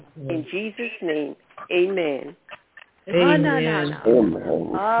In Jesus' name, amen. Amen.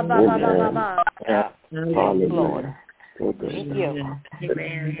 Hallelujah. Thank you.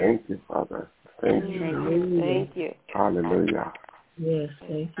 Amen. Thank you, Father. Thank you. Thank you. Hallelujah. Yes,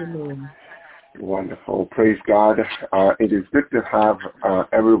 thank you, Lord. Wonderful. Praise God. It is good to have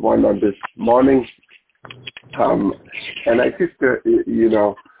everyone on this morning. And I just,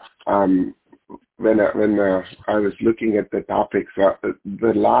 when I was looking at the topics,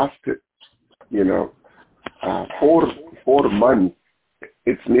 the last, 4 months,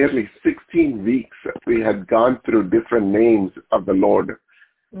 it's nearly 16 weeks we had gone through different names of the Lord.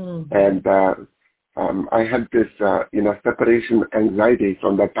 Mm-hmm. And I had this, separation anxiety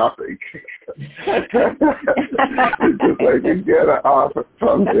from that topic. Just like to get off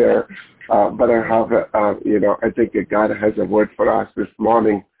from there. But I have, I think God has a word for us this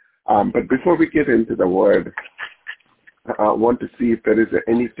morning. But before we get into the word, I want to see if there is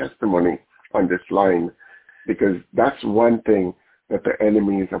any testimony on this line, because that's one thing that the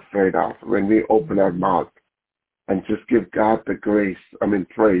enemy is afraid of. When we open our mouth and just give God the praise,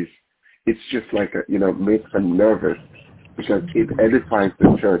 it's just like, makes them nervous, because it edifies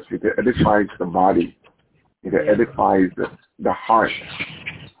the church, it edifies the body, it edifies the heart.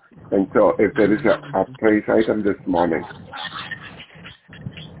 And so if there is a praise item this morning.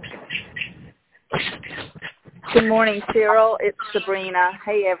 Good morning, Cyril. It's Sabrina.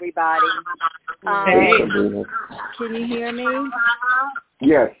 Hey, everybody. Hey, Sabrina. Can you hear me?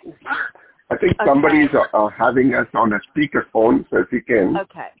 Yes. I think somebody's having us on a speakerphone, so if you can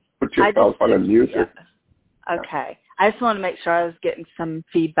put yourself on a mute. Yeah. Okay. I just want to make sure I was getting some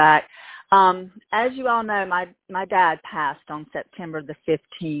feedback. As you all know, my dad passed on September the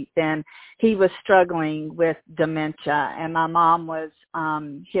 15th, and he was struggling with dementia, and my mom was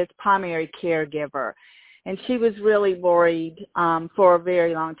his primary caregiver. And she was really worried for a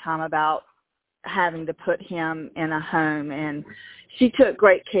very long time about having to put him in a home, and she took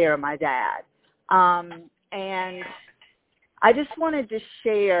great care of my dad. And I just wanted to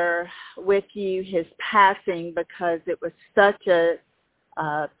share with you his passing, because it was such a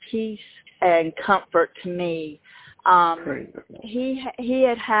peace and comfort to me. He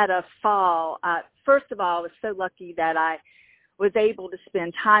had a fall. First of all, I was so lucky that I was able to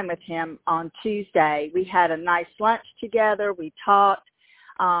spend time with him on Tuesday. We had a nice lunch together. We talked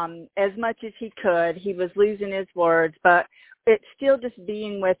as much as he could. He was losing his words, but it still, just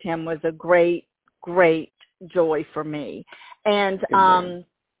being with him was a great, great joy for me. And my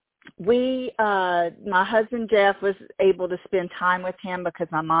husband Jeff was able to spend time with him because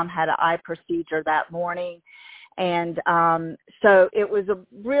my mom had an eye procedure that morning. And so it was a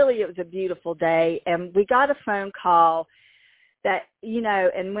beautiful day. And we got a phone call that,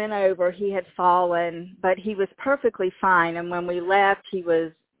 and went over, he had fallen, but he was perfectly fine. And when we left, he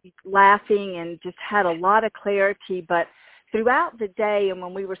was laughing and just had a lot of clarity. But throughout the day, and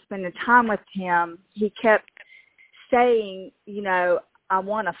when we were spending time with him, he kept saying, I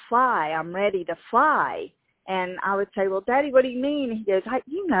want to fly. I'm ready to fly. And I would say, well, Daddy, what do you mean? He goes, I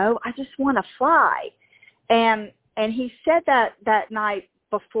just want to fly. And he said that night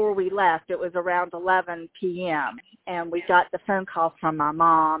before we left. It was around 11 p.m. And we got the phone call from my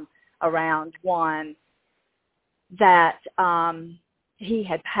mom around 1 that he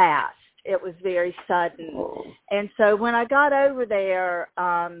had passed. It was very sudden. And so when I got over there,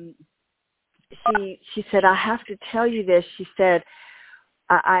 she said, I have to tell you this. She said,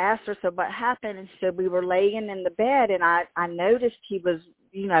 I asked her, so what happened? And she said, we were laying in the bed, and I noticed he was,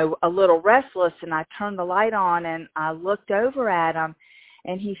 a little restless, and I turned the light on, and I looked over at him,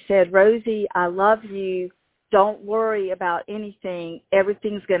 and he said, Rosie, I love you. Don't worry about anything.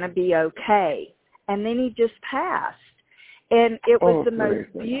 Everything's going to be okay. And then he just passed. And it was the most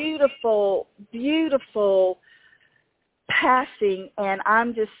beautiful, beautiful passing. And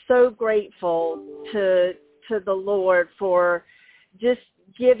I'm just so grateful to the Lord for just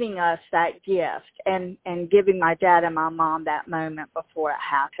giving us that gift and giving my dad and my mom that moment before it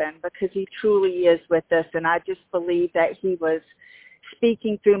happened, because he truly is with us. And I just believe that he was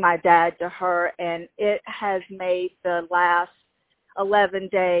speaking through my dad to her, and it has made the last 11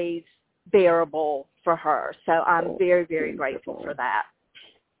 days bearable for her. So I'm very, very grateful for that.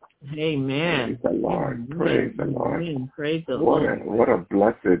 Amen. Praise the Lord. Praise the Lord. Praise the Lord. What a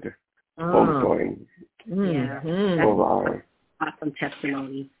blessed homegoing. Yeah. Oh, wow. Awesome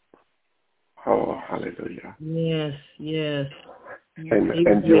testimony. Oh, hallelujah. Yes, yes.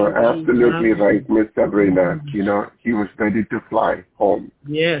 And you are absolutely right, Miss Sabrina. He was ready to fly home.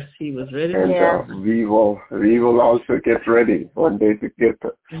 Yes, he was ready. And we will also get ready one day to get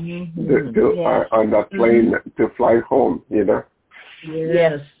on that plane to fly home.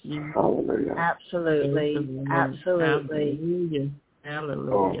 Yes. Hallelujah. Absolutely. Absolutely.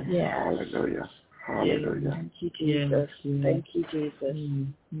 Hallelujah. Oh, Yes. hallelujah. Hallelujah. Thank you, Jesus. Yes. Thank you, Jesus.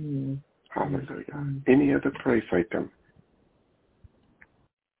 Hallelujah. Any other praise item?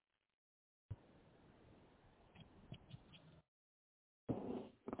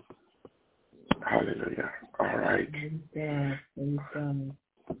 Hallelujah. All right.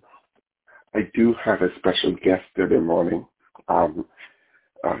 I do have a special guest today morning.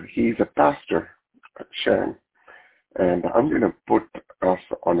 He's a pastor, Shan, and I'm going to put us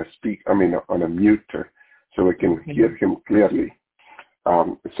on a mute so we can hear him clearly.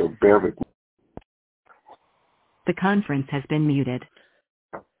 So bear with me. The conference has been muted.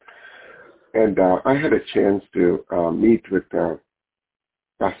 And I had a chance to meet with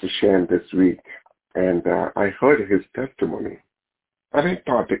Pastor Shan this week, and I heard his testimony. And I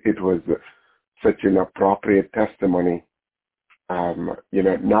thought it was such an appropriate testimony,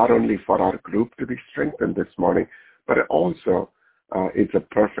 not only for our group to be strengthened this morning, but also it's a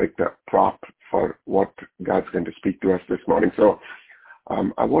perfect prop for what God's going to speak to us this morning. So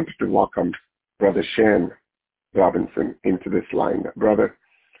I wanted to welcome Brother Shan Robinson into this line. Brother,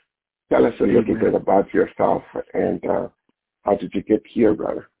 tell us a little bit about yourself and how did you get here,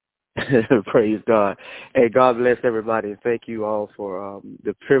 brother? Praise God. Hey, God bless everybody. Thank you all for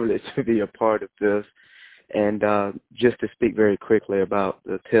the privilege to be a part of this. And just to speak very quickly about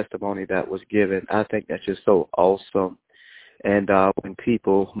the testimony that was given, I think that's just so awesome. And when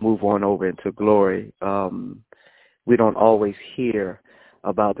people move on over into glory, we don't always hear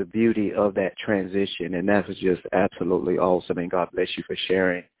about the beauty of that transition. And that was just absolutely awesome. And God bless you for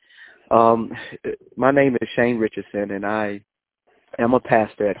sharing. My name is Shane Richardson, and I am a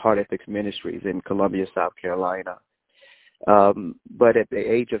pastor at Heart Ethics Ministries in Columbia, South Carolina. But at the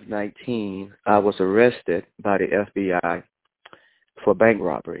age of 19, I was arrested by the FBI for bank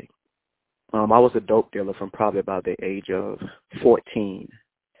robbery. I was a dope dealer from probably about the age of 14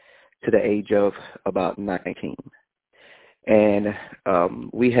 to the age of about 19. And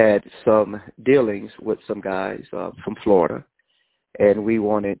we had some dealings with some guys from Florida, and we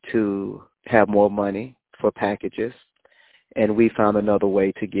wanted to have more money for packages. And we found another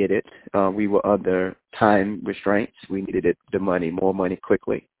way to get it. We were under time restraints. We needed more money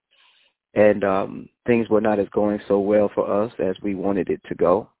quickly. And things were not as going so well for us as we wanted it to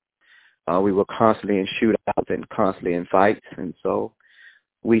go. We were constantly in shootouts and constantly in fights. And so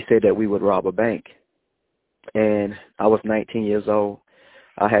we said that we would rob a bank. And I was 19 years old.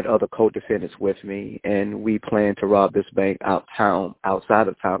 I had other co-defendants with me, and we planned to rob this bank outside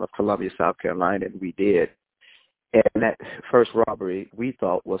of town of Columbia, South Carolina, and we did. And that first robbery, we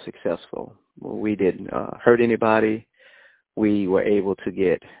thought, was successful. We didn't hurt anybody. We were able to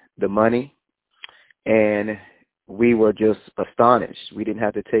get the money, and we were just astonished. We didn't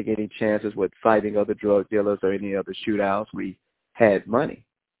have to take any chances with fighting other drug dealers or any other shootouts. We had money.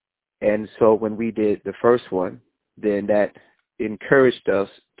 And so when we did the first one, then that encouraged us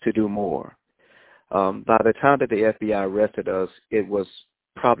to do more. By the time that the FBI arrested us, it was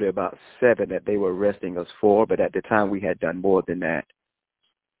probably about 7 that they were arresting us for, but at the time we had done more than that.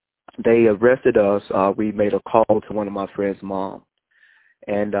 They arrested us. We made a call to one of my friend's mom,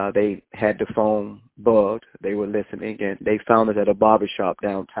 and they had the phone bugged. They were listening, and they found us at a barbershop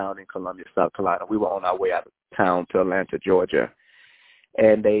downtown in Columbia, South Carolina. We were on our way out of town to Atlanta, Georgia,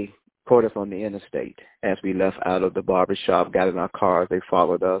 and they caught us on the interstate. As we left out of the barbershop, got in our cars, they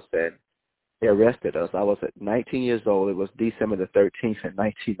followed us, and they arrested us. I was at 19 years old. It was December the 13th in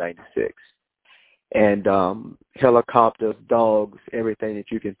 1996. And helicopters, dogs, everything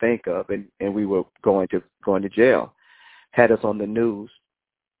that you can think of, and we were going to jail. Had us on the news.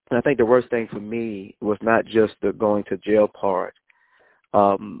 And I think the worst thing for me was not just the going to jail part,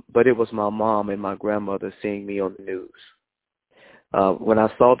 but it was my mom and my grandmother seeing me on the news. When I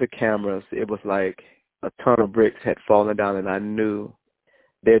saw the cameras, it was like a ton of bricks had fallen down, and I knew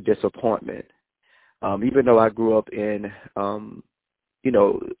their disappointment. Even though I grew up in,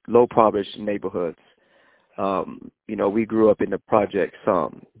 low-impoverished neighborhoods, we grew up in the project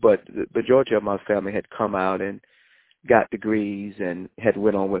some, but the majority of my family had come out and got degrees and had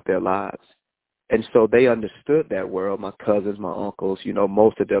went on with their lives. And so they understood that world. My cousins, my uncles,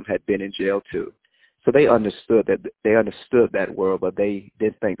 most of them had been in jail too. So they understood that world, but they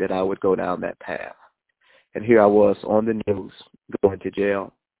didn't think that I would go down that path. And here I was on the news going to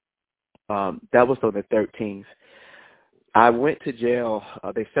jail. That was on the 13th. I went to jail.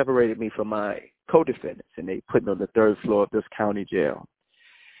 They separated me from my co-defendants, and they put me on the 3rd floor of this county jail.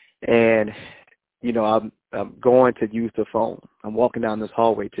 And, I'm going to use the phone. I'm walking down this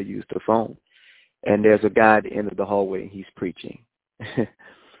hallway to use the phone. And there's a guy at the end of the hallway, and he's preaching.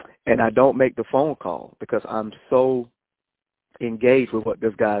 and I don't make the phone call because I'm so engaged with what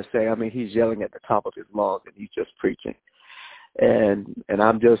this guy's saying. I mean, he's yelling at the top of his lungs and he's just preaching. And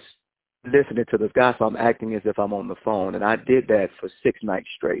I'm just listening to this guy, so I'm acting as if I'm on the phone. And I did that for 6 nights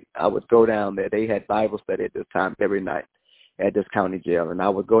straight. I would go down there. They had Bible study at this time every night at this county jail. And I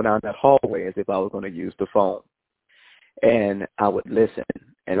would go down that hallway as if I was going to use the phone. And I would listen.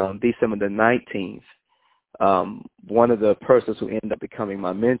 And on December the 19th, one of the persons who ended up becoming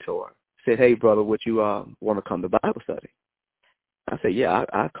my mentor said, "Hey, brother, would you want to come to Bible study?" I said, "Yeah,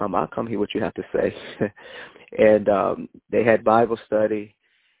 I'll come hear what you have to say." And they had Bible study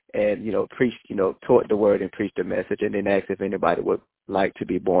and, preached, taught the word and preached the message, and then asked if anybody would like to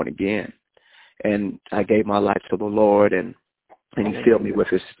be born again. And I gave my life to the Lord, and he filled me with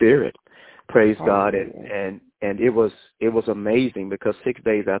his spirit. Praise God. And it was amazing because 6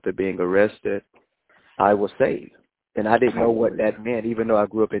 days after being arrested, I was saved. And I didn't know what that meant. Even though I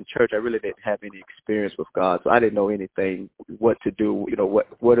grew up in church, I really didn't have any experience with God. So I didn't know anything, what to do,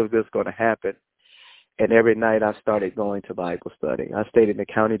 what is this going to happen? And every night I started going to Bible study. I stayed in the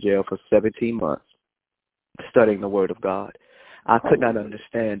county jail for 17 months studying the Word of God. I could not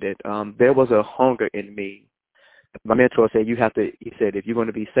understand it. There was a hunger in me. My mentor said, he said, if you're going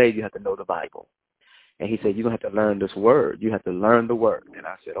to be saved, you have to know the Bible. And he said, you're going to have to learn this word. You have to learn the word. And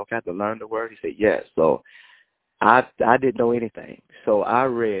I said, okay, I have to learn the word? He said, yes. So I didn't know anything. So I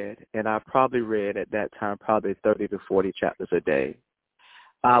read, and I probably read at that time probably 30 to 40 chapters a day.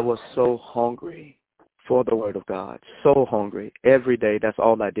 I was so hungry for the Word of God, so hungry. Every day, that's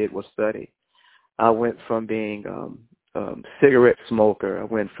all I did was study. I went from being cigarette smoker. I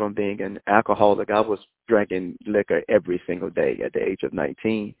went from being an alcoholic. I was drinking liquor every single day at the age of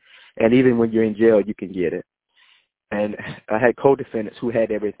 19. And even when you're in jail, you can get it. And I had co-defendants who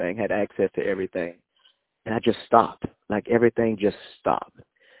had everything, had access to everything. And I just stopped. Like everything just stopped.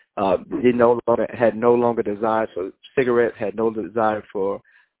 Had no longer desire for cigarettes, had no desire for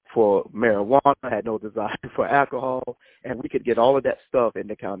marijuana, had no desire for alcohol, and we could get all of that stuff in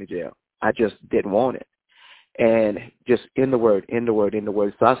the county jail. I just didn't want it. And just in the Word.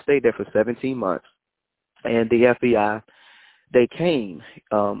 So I stayed there for 17 months. And the FBI, they came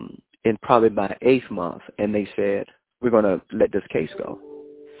in probably my 8th month, and they said, we're going to let this case go.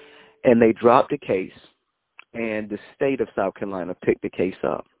 And they dropped the case, and the state of South Carolina picked the case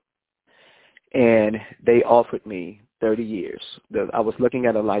up. And they offered me 30 years. I was looking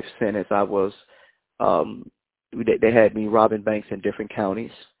at a life sentence. They had me robbing banks in different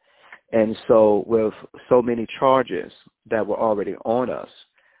counties. And so with so many charges that were already on us,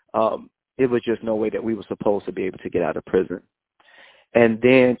 it was just no way that we were supposed to be able to get out of prison. And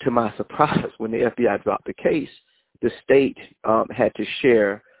then to my surprise, when the FBI dropped the case, the state had to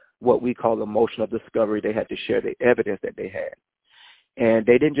share what we call emotional discovery. They had to share the evidence that they had. And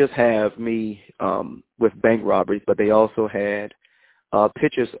they didn't just have me with bank robberies, but they also had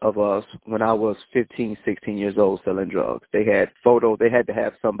pictures of us when I was 15, 16 years old selling drugs. They had photos. They had to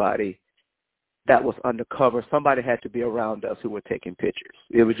have somebody that was undercover. Somebody had to be around us who were taking pictures.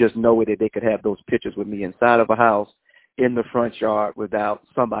 It was just no way that they could have those pictures with me inside of a house in the front yard without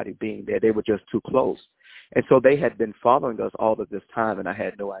somebody being there. They were just too close. And so they had been following us all of this time, and I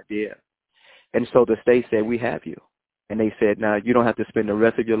had no idea. And so the state said, we have you. And they said, now, you don't have to spend the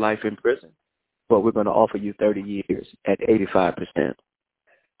rest of your life in prison, but we're going to offer you 30 years at 85%.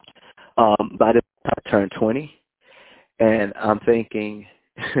 By the time I turned 20, and I'm thinking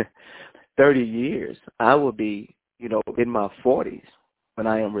 30 years, I will be, in my 40s when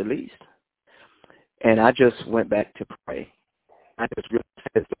I am released. And I just went back to pray. I just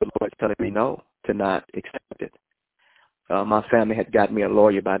realized the Lord telling me no, to not accept it. My family had got me a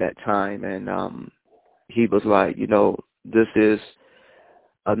lawyer by that time, and he was like, this is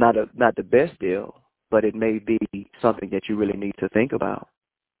not the best deal, but it may be something that you really need to think about.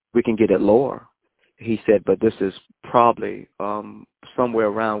 We can get it lower. He said, but this is probably somewhere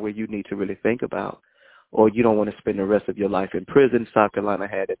around where you need to really think about, or you don't want to spend the rest of your life in prison. South Carolina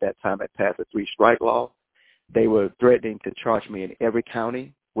had at that time had passed a 3-strike law. They were threatening to charge me in every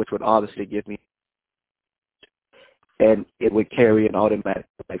county, which would obviously give me, and it would carry an automatic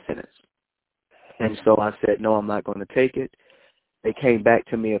life sentence. And so I said, no, I'm not going to take it. They came back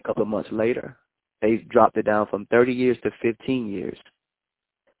to me a couple of months later. They dropped it down from 30 years to 15 years.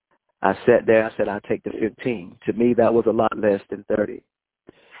 I sat there, I said, I'll take the 15. To me, that was a lot less than 30.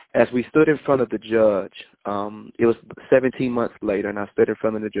 As we stood in front of the judge, it was 17 months later, and I stood in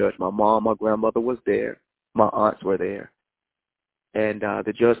front of the judge. My mom, my grandmother was there. My aunts were there. And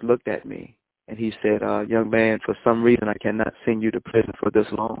the judge looked at me, and he said, young man, for some reason I cannot send you to prison for this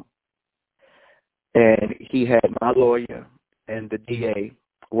long. And he had my lawyer and the DA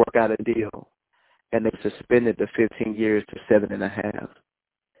work out a deal, and they suspended the 15 years to 7.5.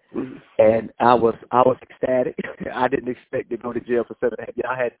 And I was ecstatic. I didn't expect to go to jail for 7.5 years.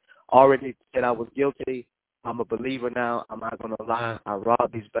 I had already said I was guilty. I'm a believer now. I'm not going to lie. I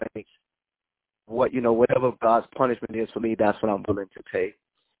robbed these banks. Whatever God's punishment is for me, that's what I'm willing to take.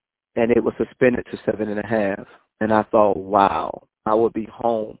 And it was suspended to 7.5. And I thought, wow, I would be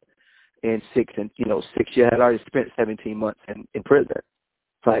home in 6 years. I had already spent 17 months in prison.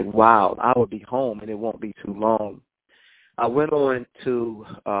 It's like, wow, I would be home and it won't be too long. I went on to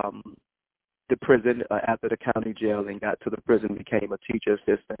the prison after the county jail and got to the prison, became a teacher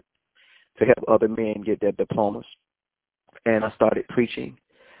assistant to help other men get their diplomas. And I started preaching.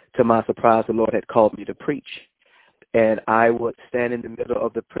 To my surprise, the Lord had called me to preach. And I would stand in the middle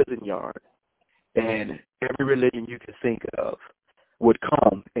of the prison yard, and every religion you could think of would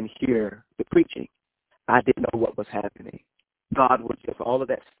come and hear the preaching. I didn't know what was happening. God was just, all of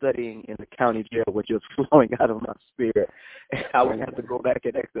that studying in the county jail was just flowing out of my spirit. And I would have to go back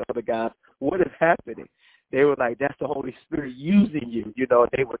and ask the other guys, what is happening? They were like, that's the Holy Spirit using you.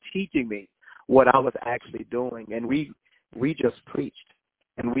 They were teaching me what I was actually doing. And we just preached,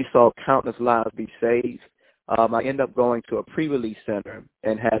 and we saw countless lives be saved. I ended up going to a pre-release center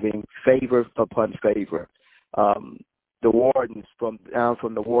and having favor upon favor. The wardens, from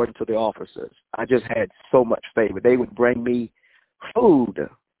the warden to the officers, I just had so much favor. They would bring me food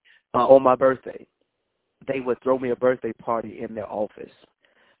on my birthday. They would throw me a birthday party in their office.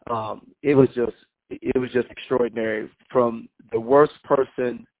 It was just extraordinary. From the worst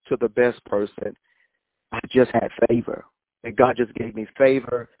person to the best person, I just had favor, and God just gave me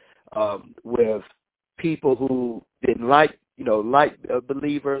favor with people who didn't like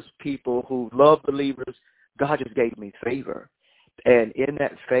believers, people who love believers. God just gave me favor. And in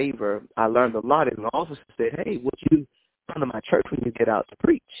that favor, I learned a lot. And the officer said, hey, would you come to my church when you get out to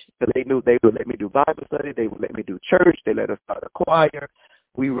preach? So they knew they would let me do Bible study. They would let me do church. They let us start a choir.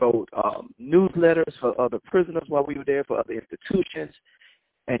 We wrote newsletters for other prisoners while we were there, for other institutions.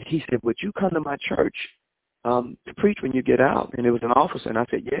 And he said, would you come to my church to preach when you get out? And it was an officer. And I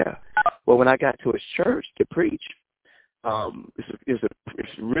said, yeah. Well, when I got to his church to preach, it's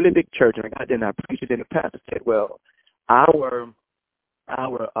a really big church, and I did not preach it. And the pastor said, well, our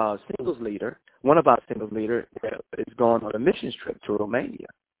singles leader, one of our singles leaders, is going on a missions trip to Romania.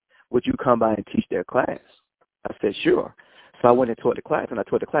 Would you come by and teach their class? I said, sure. So I went and taught the class, and I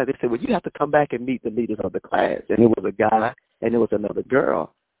taught the class. They said, well, you have to come back and meet the leaders of the class. And it was a guy, and it was another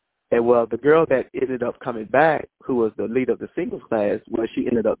girl. And, well, the girl that ended up coming back, who was the leader of the singles class, well, she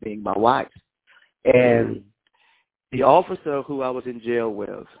ended up being my wife. And the officer who I was in jail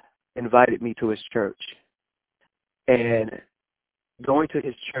with invited me to his church. And going to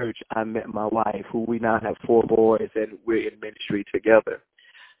his church, I met my wife, who we now have 4 boys, and we're in ministry together.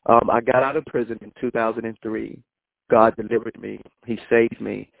 I got out of prison in 2003. God delivered me. He saved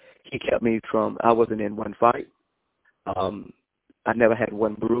me. He kept me from, I wasn't in one fight. I never had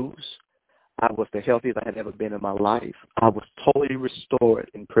one bruise. I was the healthiest I had ever been in my life. I was totally restored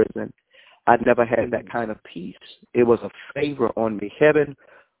in prison. I never had that kind of peace. It was a favor on me. Heaven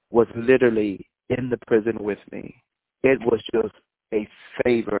was literally in the prison with me. It was just a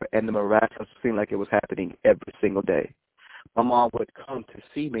favor, and the miraculous seemed like it was happening every single day. My mom would come to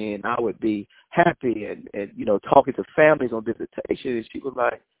see me, and I would be happy and talking to families on visitation, and she was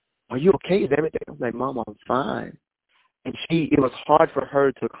like, are you okay? Is everything? I was like, Mom, I'm fine. And it was hard for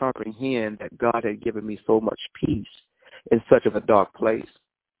her to comprehend that God had given me so much peace in such of a dark place.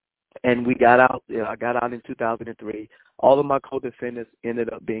 And we got out. I got out in 2003. All of my co-defendants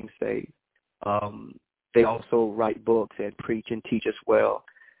ended up being saved. They also write books and preach and teach as well.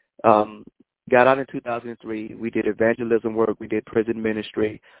 Got out in 2003. We did evangelism work. We did prison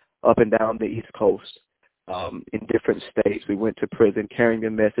ministry up and down the East Coast in different states. We went to prison carrying the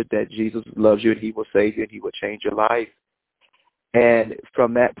message that Jesus loves you and he will save you and he will change your life. And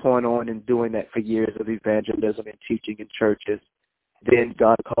from that point on, and doing that for years of evangelism and teaching in churches, then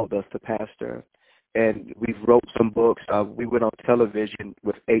God called us to pastor. And we wrote some books. We went on television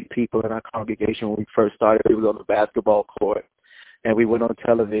with 8 people in our congregation when we first started. We was on the basketball court. And we went on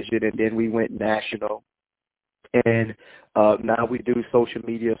television, and then we went national. And now we do social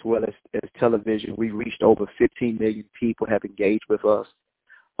media as well as television. We reached over 15 million people have engaged with us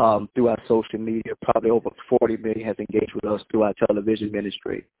through our social media. Probably over 40 million has engaged with us through our television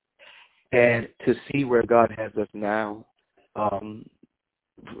ministry. And to see where God has us now,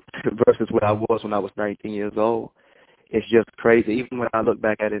 versus where I was when I was 19 years old, it's just crazy. Even when I look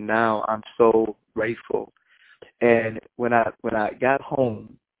back at it now, I'm so grateful. And when I got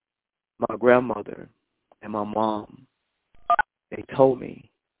home, my grandmother and my mom they told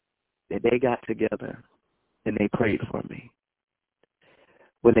me that they got together and they prayed for me.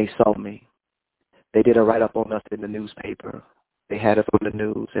 When they saw me, they did a write-up on us in the newspaper. They had us on the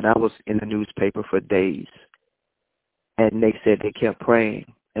news, and I was in the newspaper for days. And they said they kept praying.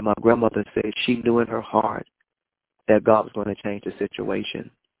 And my grandmother said she knew in her heart that God was going to change the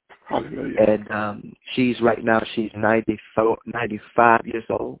situation. Hallelujah. And she's 95 years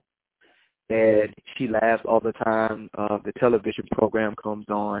old. And she laughs all the time. The television program comes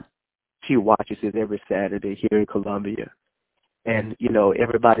on. She watches it every Saturday here in Columbia. And,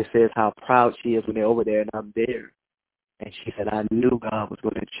 everybody says how proud she is when they're over there, and I'm there. And she said, I knew God was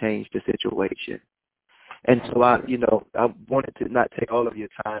going to change the situation. And so I wanted to not take all of your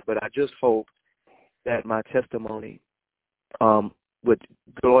time, but I just hope that my testimony would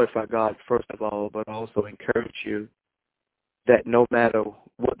glorify God, first of all, but also encourage you that no matter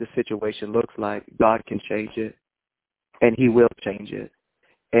what the situation looks like, God can change it, and He will change it.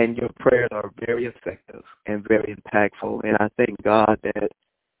 And your prayers are very effective and very impactful. And I thank God that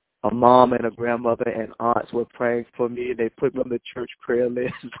a mom and a grandmother and aunts were praying for me. They put me on the church prayer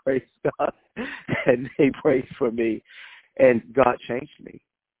list, praise God, and they prayed for me. And God changed me.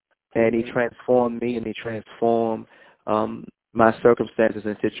 And He transformed me, and He transformed my circumstances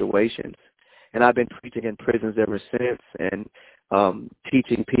and situations. And I've been preaching in prisons ever since, and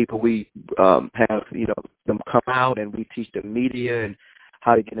teaching people. We have, them come out, and we teach the media and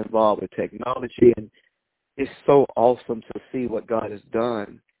how to get involved with technology. And it's so awesome to see what God has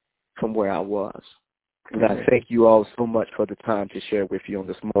done from where I was. And I thank you all so much for the time to share with you on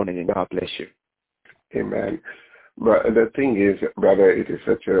this morning, and God bless you. Amen. But the thing is, brother, it is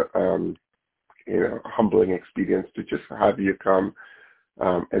such a humbling experience to just have you come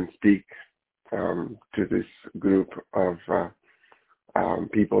and speak to this group of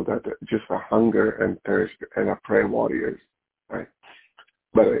people that just a hunger and thirst and are prayer warriors, right?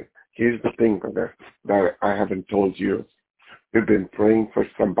 But here's the thing, brother, that I haven't told you. We've been praying for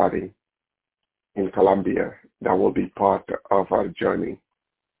somebody in Colombia that will be part of our journey.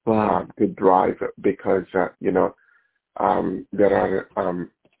 Wow. To drive, because there are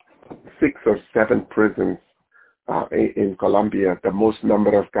 6 or 7 prisons in Colombia. The most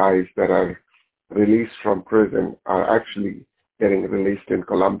number of guys that are released from prison are actually getting released in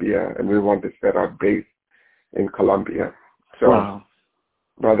Colombia, and we want to set our base in Colombia. So, wow.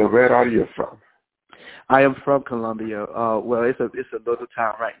 Brother, where are you from? I am from Colombia. Well, it's a little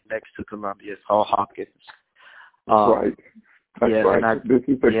town right next to Colombia. It's called Hopkins. Right. That's right. This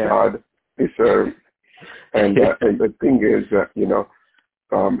is the God we serve. And the thing is,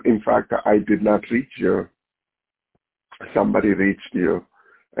 in fact, I did not reach you. Somebody reached you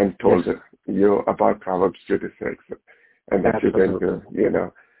and told you about Proverbs 26. And that you're going to,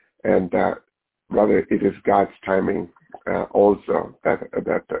 and brother, it is God's timing also that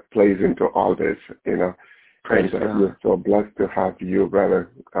plays into all this, Praise and God. we're so blessed to have you, brother,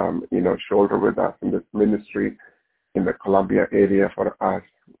 shoulder with us in this ministry in the Columbia area for us,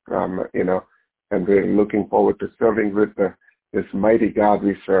 and we're looking forward to serving with this mighty God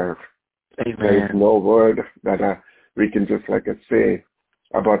we serve. Amen. There is no word that we can just say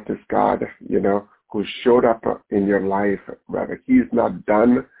about this God, who showed up in your life, brother. He's not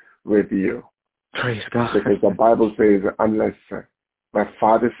done with you. Praise God. Because the Bible says, unless my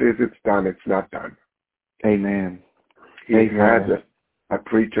Father says it's done, it's not done. Amen. He had a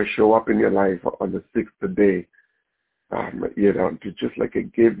preacher show up in your life on the 6th day, to just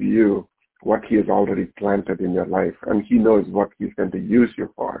give you what He has already planted in your life. And He knows what He's going to use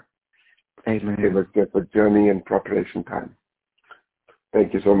you for. Amen. It was just a journey and preparation time.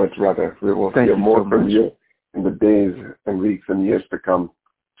 Thank you so much, brother. We will hear more from you in the days and weeks and years to come.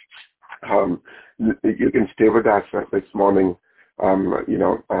 You can stay with us this morning,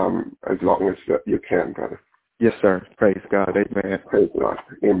 as long as you can, brother. Yes, sir. Praise God. Amen. Praise God.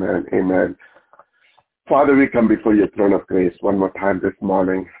 Amen. Amen. Father, we come before your throne of grace one more time this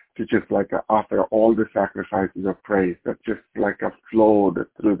morning to just offer all the sacrifices of praise that just flowed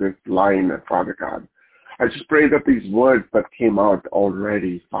through this line, Father God. I just pray that these words that came out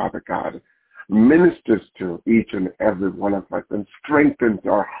already, Father God, ministers to each and every one of us and strengthens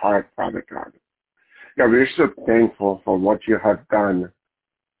our heart, Father God. God, we're so thankful for what you have done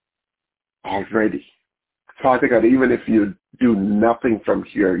already. Father God, even if you do nothing from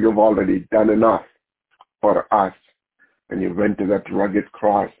here, you've already done enough for us. And you went to that rugged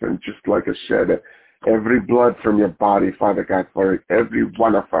cross and just shed every blood from your body, Father God, for every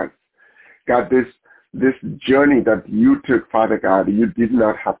one of us. God, this journey that you took, Father God, you did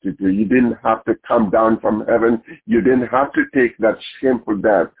not have to do. You didn't have to come down from heaven. You didn't have to take that shameful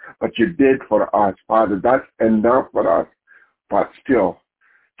death, but you did for us, Father. That's enough for us. but still,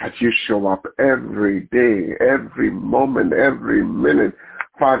 as you show up every day, every moment, every minute,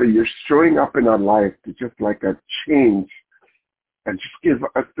 Father, you're showing up in our life to just like a change and just give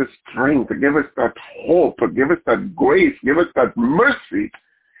us the strength, give us that hope, give us that grace, give us that mercy.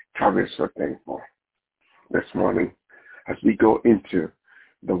 God, we're so thankful this morning as we go into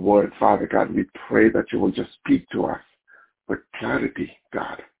the word, Father God, we pray that you will just speak to us with clarity,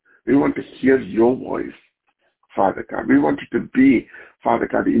 God. We want to hear your voice, Father God. We want you to be, Father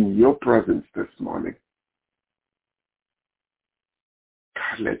God, in your presence this morning.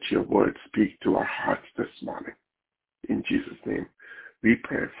 God, let your word speak to our hearts this morning. In Jesus' name, we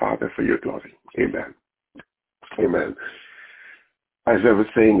pray, Father, for your glory. Amen. Amen. As I was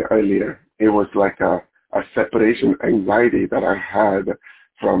saying earlier, it was like a separation anxiety that I had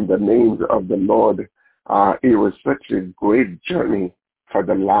from the names of the Lord. It was such a great journey for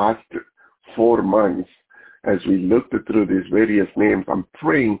the last 4 months as we looked through these various names. I'm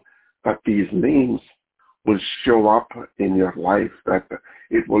praying that these names will show up in your life, that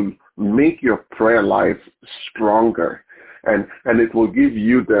it will make your prayer life stronger, and it will give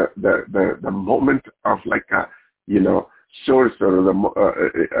you the moment of like a, source or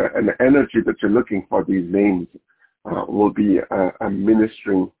an energy that you're looking for. These names will be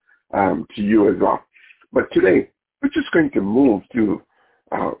ministering to you as well. But today, we're just going to move to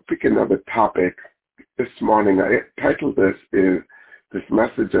pick another topic. This morning, I titled this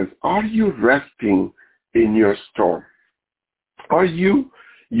message as, Are you resting in your storm? Are you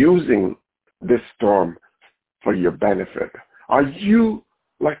using this storm for your benefit? Are you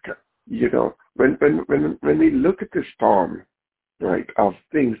when we look at the storm, right, of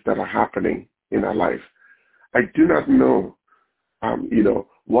things that are happening in our life, I do not know,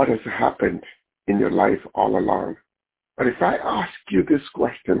 what has happened in your life all along. But if I ask you this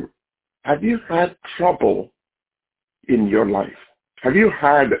question, have you had trouble in your life? Have you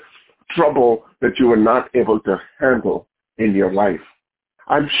had trouble that you were not able to handle in your life?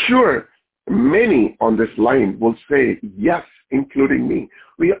 I'm sure many on this line will say yes, including me.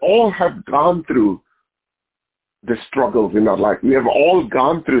 We all have gone through the struggles in our life. We have all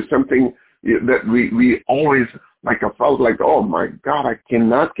gone through something that we always I felt like, oh my God, I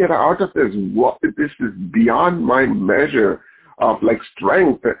cannot get out of this. This is beyond my measure of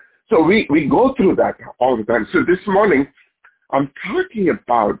strength. So we go through that all the time. So this morning, I'm talking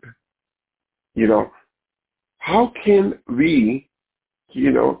about, how can we,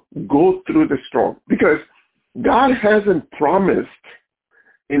 go through the storm? Because God hasn't promised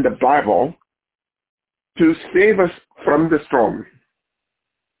in the Bible to save us from the storm.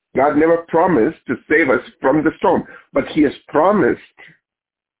 God never promised to save us from the storm, but he has promised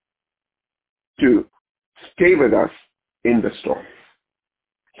to stay with us in the storm.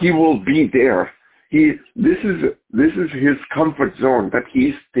 He will be there. This is his comfort zone, that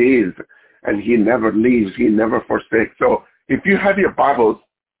he stays and he never leaves, he never forsakes. So if you have your Bibles,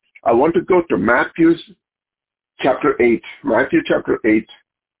 I want to go to Matthew chapter 8. Matthew chapter 8.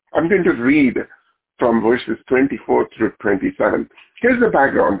 I'm going to read from verses 24 through 27. Here's the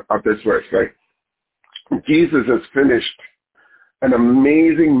background of this verse, right? Jesus has finished an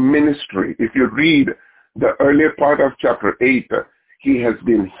amazing ministry. If you read the earlier part of chapter 8, he has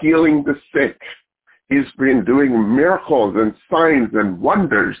been healing the sick. He's been doing miracles and signs and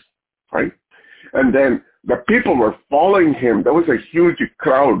wonders, right? And then the people were following him. There was a huge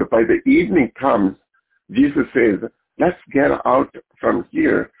crowd. By the evening comes, Jesus says, let's get out from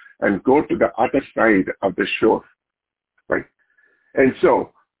here and go to the other side of the shore, right? And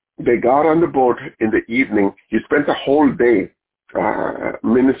so they got on the boat in the evening. He spent the whole day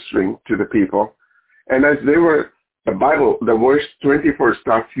ministering to the people. And as they were, the verse 24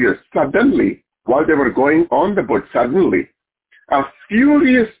 starts here. Suddenly, while they were going on the boat, suddenly, a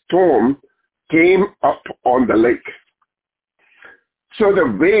furious storm came up on the lake. So the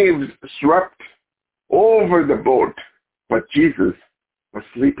waves swept over the boat, but Jesus was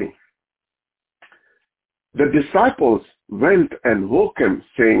sleeping. The disciples went and woke him,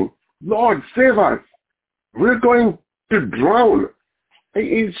 saying, Lord, save us. We're going to drown.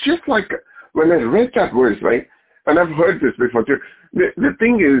 It's just like when I read that verse, right? And I've heard this before too. The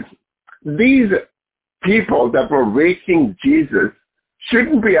thing is, these people that were waking Jesus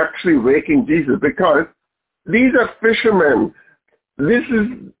shouldn't be actually waking Jesus, because these are fishermen. This is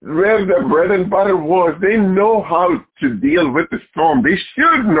where the bread and butter was. They know how to deal with the storm. They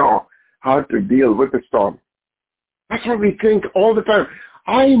should know how to deal with the storm. That's what we think all the time.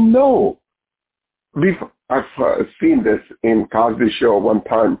 I know. I've seen this in Cosby Show one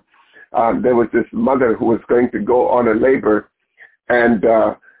time. There was this mother who was going to go on a labor, and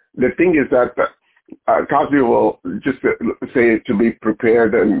the thing is that Cosby will just say to be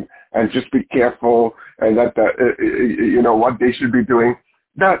prepared and just be careful, and that what they should be doing.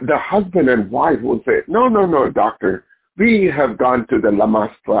 That the husband and wife will say, no, doctor, we have gone to the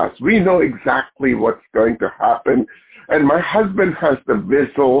Lamaze class. We know exactly what's going to happen. And my husband has the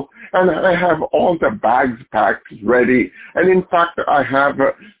whistle, and I have all the bags packed ready. And in fact, I have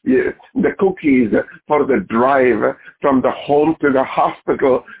the cookies for the drive from the home to the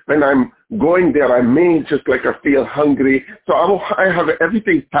hospital. When I'm going there, I may just I feel hungry. So I have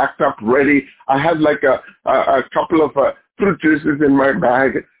everything packed up ready. I have a couple of fruit juices in my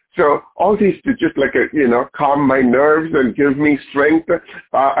bag. So all these to just calm my nerves and give me strength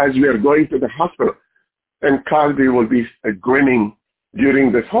as we are going to the hospital. And Cosby will be grinning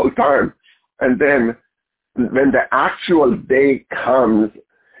during this whole time. And then when the actual day comes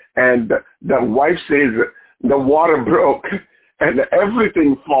and the wife says the water broke and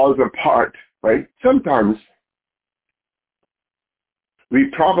everything falls apart, right? Sometimes we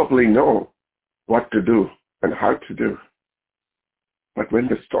probably know what to do and how to do. But when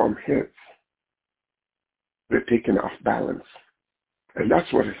the storm hits, we're taken off balance. And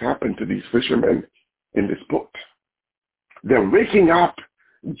that's what has happened to these fishermen in this book. They're waking up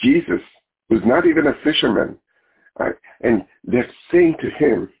Jesus, who's not even a fisherman, right? And they're saying to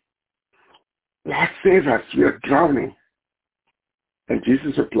him, Lord, save us, we are drowning. And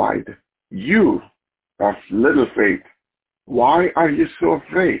Jesus replied, you have little faith. Why are you so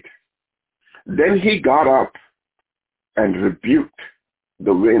afraid? Then he got up and rebuked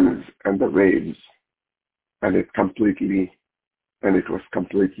the winds and the waves, and it was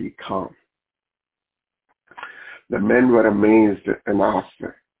completely calm. The men were amazed and asked,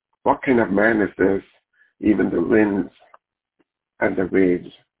 what kind of man is this? Even the winds and the waves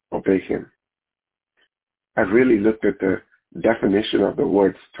obey him. I really looked at the definition of the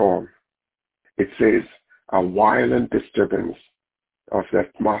word storm. It says a violent disturbance of the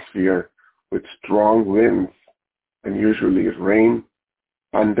atmosphere with strong winds and usually rain,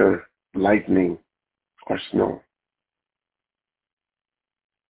 thunder, lightning, or snow.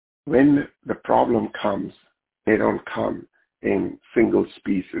 When the problem comes, they don't come in single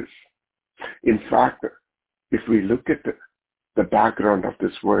species. In fact, if we look at the background of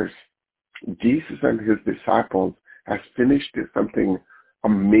this verse, Jesus and his disciples has finished something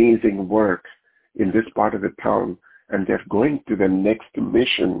amazing work in this part of the town, and they're going to the next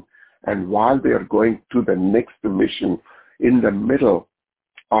mission. And while they are going to the next mission, in the middle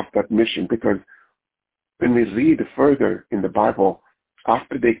of that mission, because when we read further in the Bible,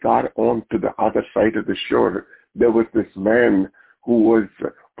 after they got on to the other side of the shore, there was this man who was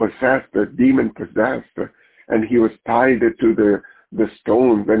possessed, demon possessed, and he was tied to the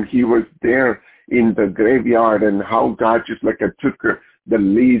stones, and he was there in the graveyard, and how God just took the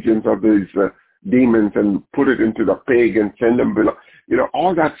legions of these demons and put it into the pig and send them below.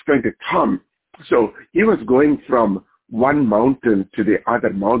 All that's going to come. So he was going from one mountain to the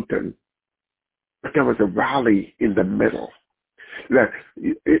other mountain, but there was a valley in the middle.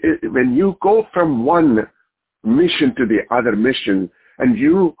 When you go from one mission to the other mission, and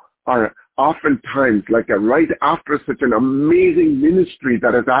you are oftentimes right after such an amazing ministry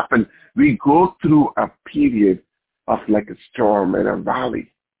that has happened, we go through a period of a storm and a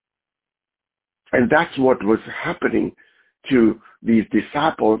valley. And that's what was happening to these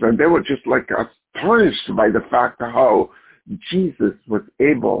disciples, and they were just astonished by the fact how Jesus was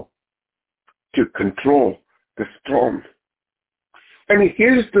able to control the storm. And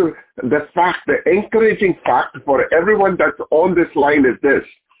here's the fact, the encouraging fact for everyone that's on this line is this: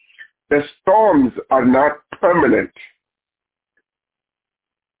 the storms are not permanent.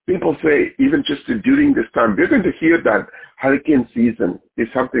 People say, even just during this time, we're going to hear that hurricane season is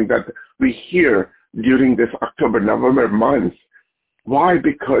something that we hear during this October, November months. Why?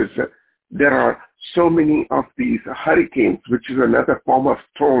 Because there are so many of these hurricanes, which is another form of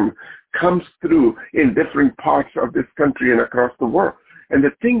storm, comes through in different parts of this country and across the world. And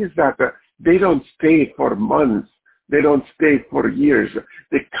the thing is that they don't stay for months. They don't stay for years.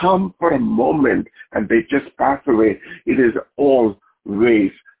 They come for a moment and they just pass away. It is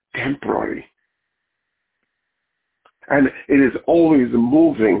always temporary. And it is always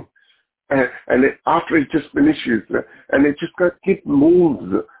moving. And after it just finishes, and it just got to keep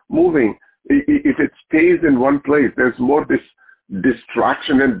moving. If it stays in one place, there's more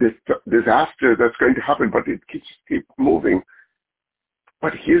distraction and disaster that's going to happen, but it keeps moving.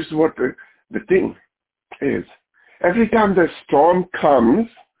 But here's what the thing is. Every time the storm comes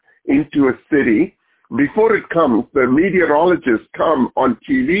into a city, before it comes, the meteorologists come on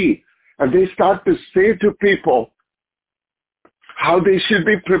TV and they start to say to people how they should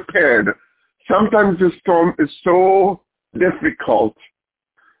be prepared Sometimes the storm is so difficult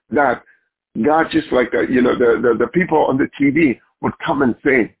that God just like, the people on the TV would come and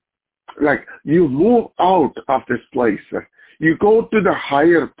say, like, you move out of this place. You go to the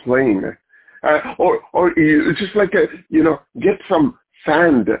higher plane. Or you just like, get some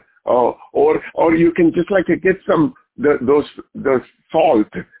sand. Or you can just like get some, those salt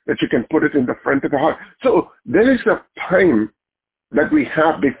that you can put it in the front of the house. So there is a time that we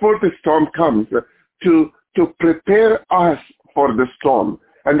have before the storm comes to prepare us for the storm.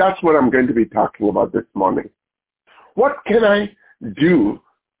 And that's what I'm going to be talking about this morning. What can I do?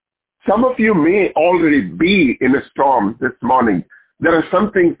 Some of you may already be in a storm this morning. There are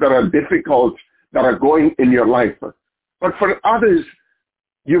some things that are difficult that are going in your life. But for others,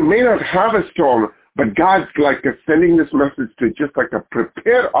 you may not have a storm, but God's like sending this message to just like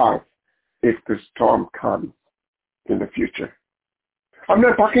prepare us if the storm comes in the future. I'm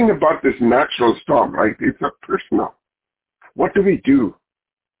not talking about this natural storm, right? It's a personal. What do we do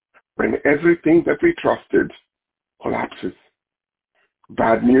when everything that we trusted collapses?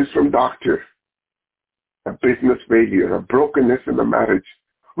 Bad news from doctor, a business failure, a brokenness in the marriage.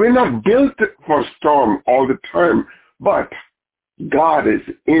 We're not built for storm all the time, but God is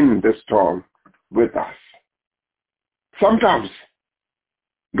in the storm with us. Sometimes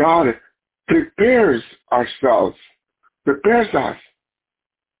God prepares us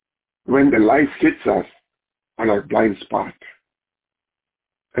when the life hits us on our blind spot.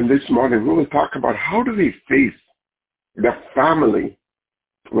 And this morning we will talk about how do we face the family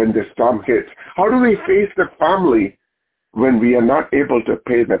when the storm hits? How do we face the family when we are not able to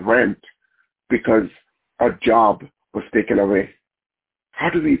pay the rent because our job was taken away? How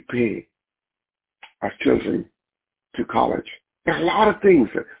do we pay our children to college? There are a lot of things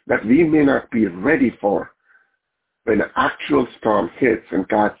that we may not be ready for when an actual storm hits and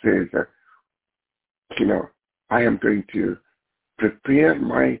God says, I am going to prepare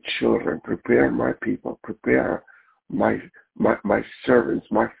my children, prepare my people, prepare my servants,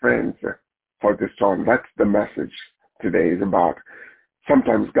 my friends for the storm. That's the message today is about.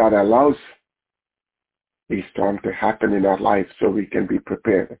 Sometimes God allows these storms to happen in our life so we can be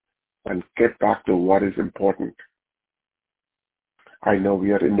prepared and get back to what is important. I know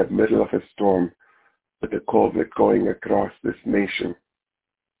we are in the middle of a storm with the COVID going across this nation.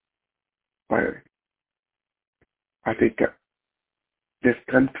 But I think this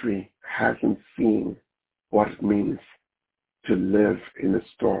country hasn't seen what it means to live in a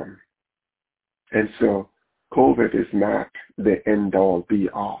storm. And so COVID is not the end-all,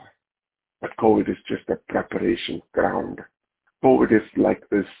 be-all. But COVID is just a preparation ground. COVID is like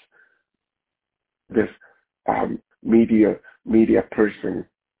this media person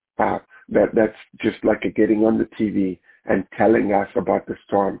that's just like getting on the TV and telling us about the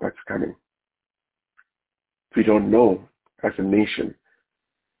storm that's coming. We don't know as a nation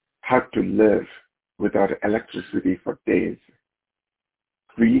how to live without electricity for days.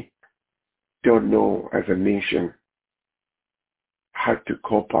 We don't know as a nation how to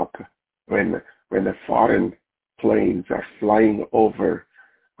cope up when the foreign planes are flying over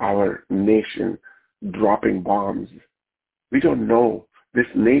our nation, dropping bombs. We don't know. This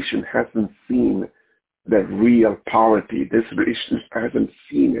nation hasn't seen the real poverty. This nation hasn't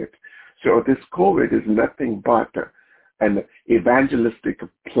seen it. So this COVID is nothing but an evangelistic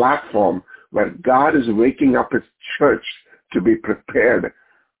platform where God is waking up his church to be prepared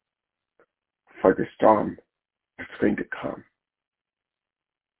for the storm that's going to come.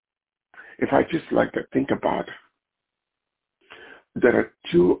 If I just like to think about, there are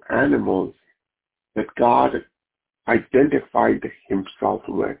two animals that God identified himself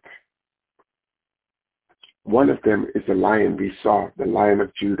with. One of them is the lion we saw, the Lion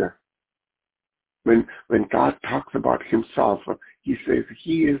of Judah. When God talks about himself, he says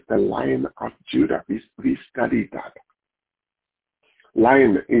he is the Lion of Judah. We studied that.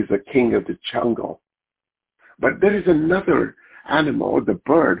 Lion is the king of the jungle. But there is another animal, the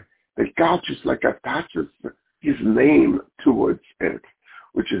bird, that God just like attaches his name towards it,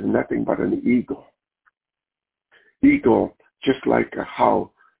 which is nothing but an eagle. Eagle, just like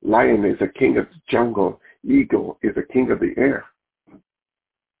how lion is a king of the jungle, eagle is a king of the air.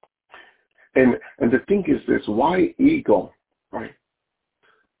 And the thing is this, why eagle, right?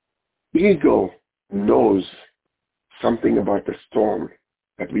 Eagle knows something about the storm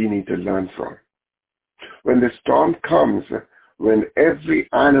that we need to learn from. When the storm comes, when every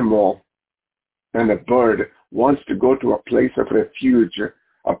animal and a bird wants to go to a place of refuge,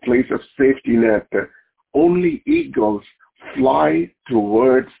 a place of safety net, only eagles fly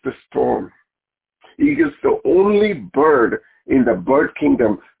towards the storm. Eagles, the only bird in the bird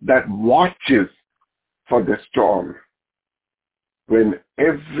kingdom that watches for the storm. When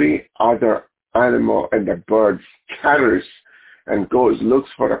every other animal and the bird scatters and looks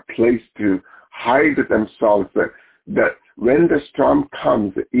for a place to hide themselves, that when the storm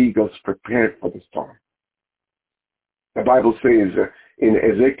comes, the eagles prepared for the storm. The Bible says in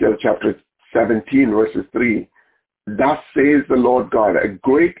Ezekiel chapter 17, verses 3, "Thus says the Lord God, a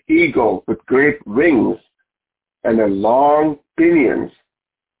great eagle with great wings and a long pinions,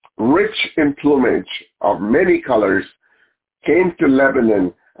 rich in plumage of many colors, came to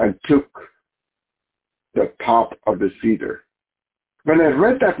Lebanon and took the top of the cedar." When I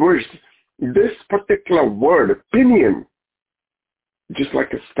read that verse, this particular word, pinion, just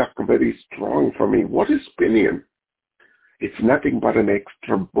like it stuck very strong for me. What is pinion? It's nothing but an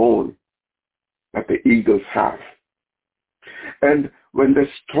extra bone that the eagles have. And when the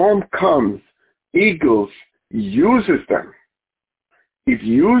storm comes, eagles uses them. It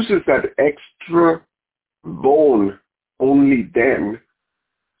uses that extra bone only then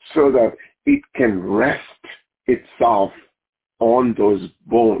so that it can rest itself on those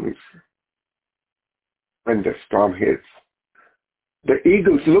bones when the storm hits. The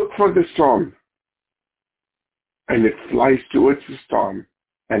eagles look for the storm, and it flies towards the storm,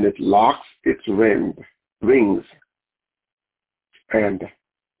 and it locks its wings, and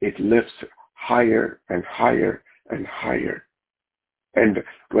it lifts higher and higher and higher. And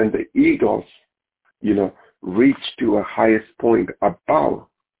when the eagles, reach to a highest point above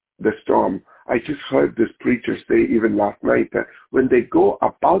the storm, I just heard this preacher say even last night that when they go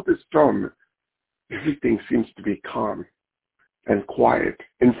above the storm, everything seems to be calm and quiet.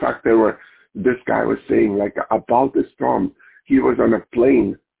 In fact, this guy was saying, like, about the storm, he was on a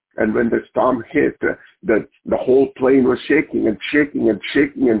plane, and when the storm hit, the whole plane was shaking and shaking and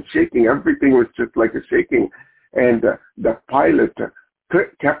shaking and shaking. Everything was just like a shaking. And the pilot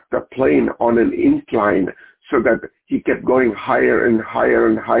kept the plane on an incline so that he kept going higher and higher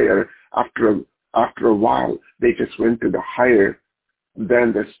and higher. After a while, they just went to the higher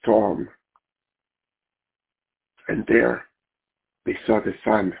than the storm. And there, they saw the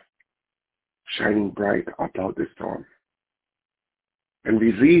sun shining bright above the storm. And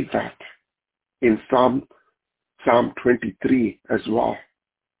we read that in Psalm 23 as well.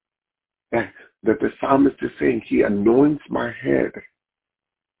 That the psalmist is saying, he anoints my head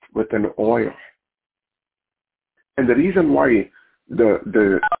with an oil. And the reason why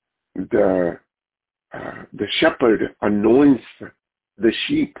the shepherd anoints the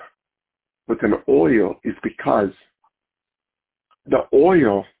sheep with an oil is because the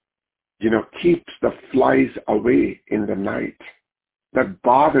oil, keeps the flies away in the night, that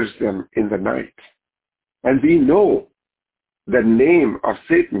bothers them in the night. And we know the name of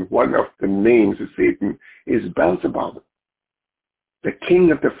Satan, one of the names of Satan, is Beelzebub, the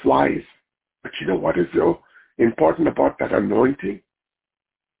king of the flies. But you know what is so important about that anointing?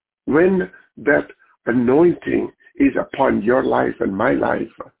 When that anointing is upon your life and my life,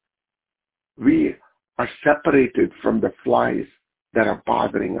 we are separated from the flies that are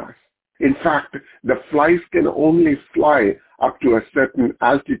bothering us. In fact, the flies can only fly up to a certain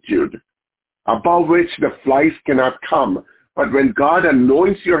altitude, above which the flies cannot come. But when God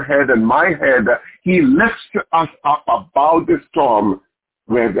anoints your head and my head, he lifts us up above the storm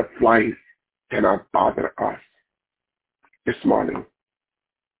where the flies cannot bother us. This morning,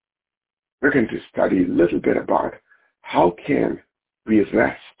 we're going to study a little bit about how can we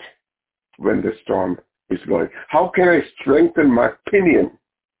rest when the storm is going. How can I strengthen my pinion?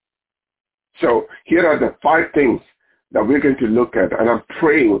 So here are the 5 things that we're going to look at, and I'm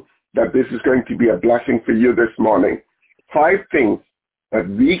praying that this is going to be a blessing for you this morning. 5 things that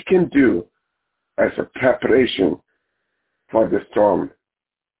we can do as a preparation for the storm.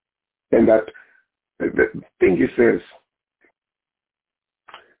 And that the thing is this,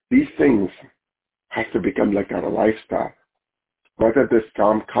 these things have to become like our lifestyle. Whether the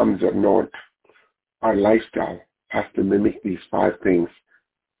storm comes or not, our lifestyle has to mimic these 5 things,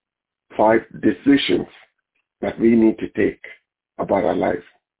 5 decisions that we need to take about our life.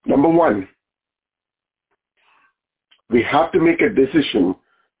 Number 1, we have to make a decision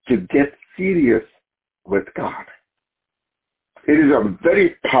to get serious with God. It is a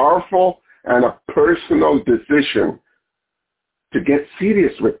very powerful and a personal decision to get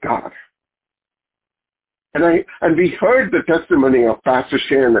serious with God. And we heard the testimony of Pastor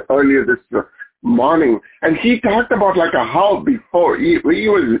Shane earlier this morning, and he talked about like how before he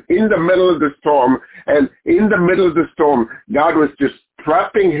was in the middle of the storm, and in the middle of the storm, God was just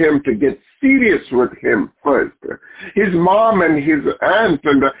prepping him to get serious with him first. His mom and his aunt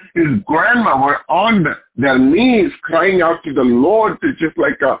and his grandma were on their knees crying out to the Lord to just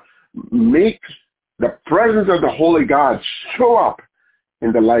like make the presence of the Holy God show up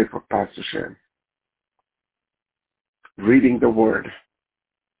in the life of Pastor Shan. Reading the Word,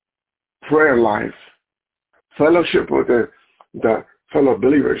 prayer life, fellowship with the fellow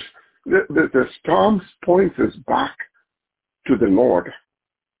believers. The Psalms points us back to the Lord.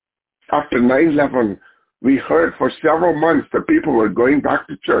 After 9/11, we heard for several months that people were going back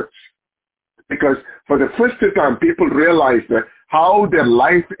to church because for the first time people realized that how their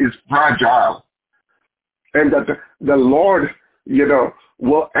life is fragile and that the Lord,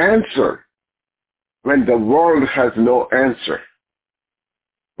 will answer when the world has no answer.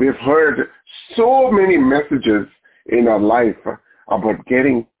 We've heard so many messages in our life about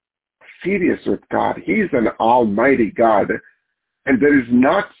getting serious with God. He's an almighty God. And there is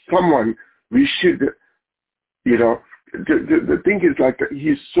not someone we should, the thing is like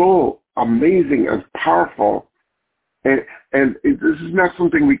he's so amazing and powerful. And this is not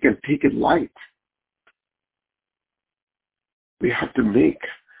something we can take it light. We have to make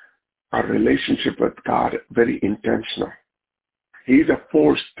our relationship with God very intentional. He's a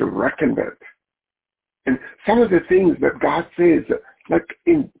force to reckon with. And some of the things that God says, like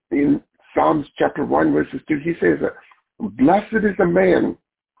in Psalms chapter 1, verses 2, he says, blessed is the man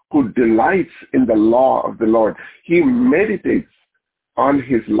who delights in the law of the Lord. He meditates on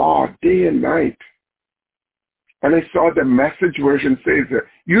his law day and night. And I saw the Message version says,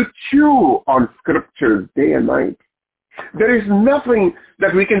 you chew on scriptures day and night. There is nothing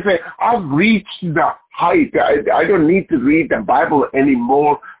that we can say, I've reached the height. I don't need to read the Bible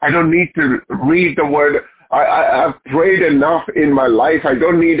anymore. I don't need to read the Word. I've prayed enough in my life. I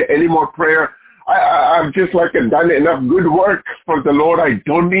don't need any more prayer. I've just done enough good work for the Lord. I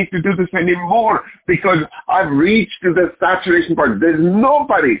don't need to do this anymore because I've reached to the saturation point. There's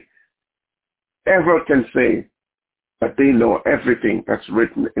nobody ever can say that they know everything that's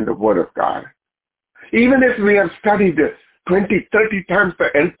written in the Word of God. Even if we have studied 20, 30 times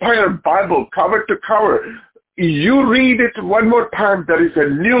the entire Bible, cover to cover, you read it one more time, there is a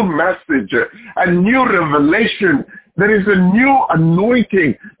new message, a new revelation, there is a new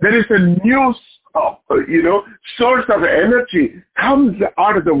anointing, there is a new, source of energy comes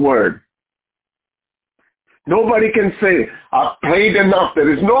out of the Word. Nobody can say, I've prayed enough.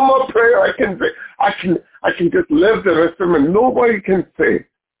 There is no more prayer I can say. I can just live the rest of it. Nobody can say,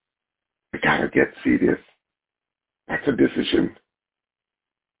 I gotta get serious. That's a decision.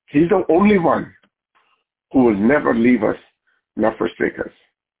 He's the only one who will never leave us nor forsake us.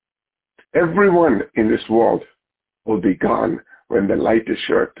 Everyone in this world will be gone when the light is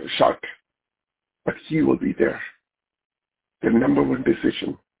shut. But he will be there. The number one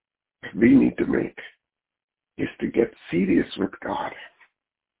decision that we need to make is to get serious with God.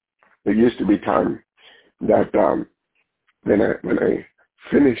 There used to be time that when I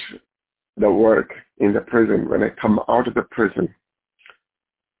finish the work in the prison, when I come out of the prison,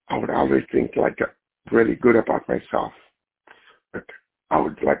 I would always think really good about myself. But I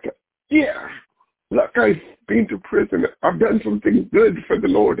would look, I've been to prison. I've done something good for the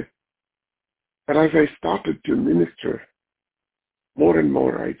Lord. And as I started to minister, more and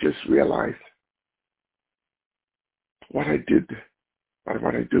more I just realized what I did or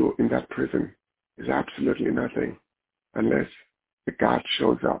what I do in that prison is absolutely nothing unless the God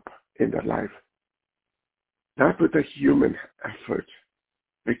shows up in their life. Not with a human effort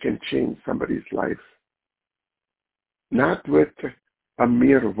we can change somebody's life. Not with a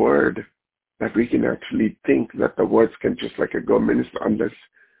mere word that we can actually think that the words can just go minister unless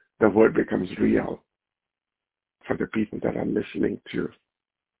the word becomes real for the people that are listening to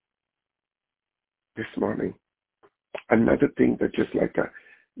this morning. Another thing that just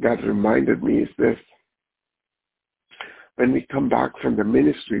God reminded me is this. When we come back from the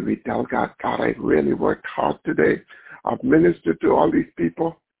ministry, we tell God, I really worked hard today. I've ministered to all these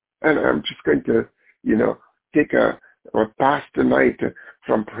people, and I'm just going to, take a pass tonight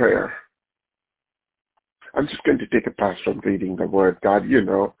from prayer. I'm just going to take a pass from reading the Word. God,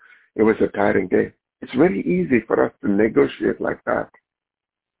 it was a tiring day. It's very easy for us to negotiate like that.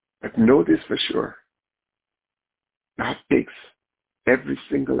 But know this for sure. God takes every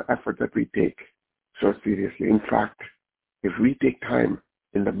single effort that we take so seriously. In fact, if we take time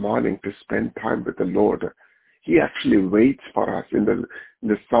in the morning to spend time with the Lord, he actually waits for us. In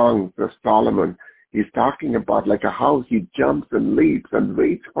the song of Solomon, he's talking about how he jumps and leaps and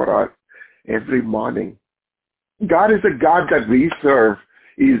waits for us every morning. God is a God that we serve.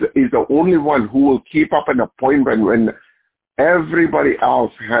 He's the only one who will keep up an appointment when everybody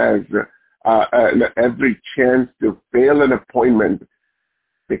else has every chance to fail an appointment,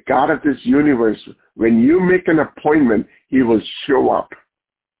 the God of this universe, when you make an appointment, he will show up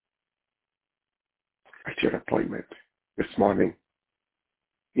at your appointment this morning.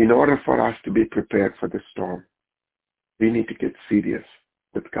 In order for us to be prepared for the storm, we need to get serious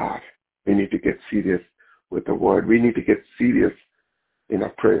with God. We need to get serious with the Word. We need to get serious in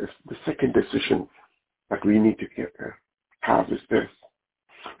our prayers. The second decision that we need to have is this.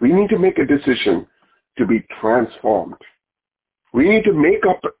 We need to make a decision to be transformed. We need to make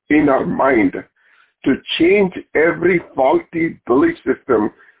up in our mind to change every faulty belief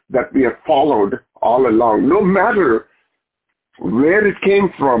system that we have followed all along. No matter where it came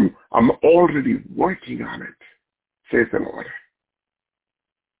from, I'm already working on it, says the Lord.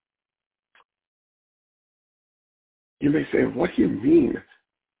 You may say, what do you mean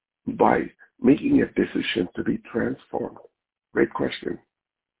by making a decision to be transformed? Great question.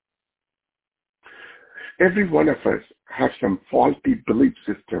 Every one of us has some faulty belief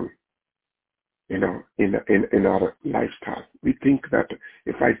system, in our lifestyle. We think that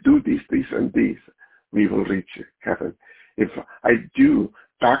if I do these, and these, we will reach heaven. If I do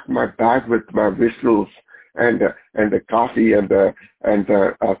pack my bag with my whistles and the coffee and the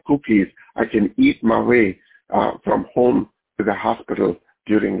cookies, I can eat my way from home to the hospital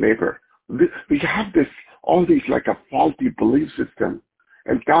during labor. We have all these like a faulty belief system.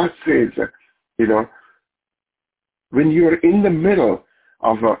 And God says, when you're in the middle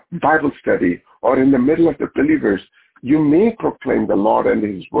of a Bible study or in the middle of the believers, you may proclaim the Lord and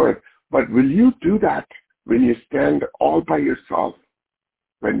his word, but will you do that when you stand all by yourself,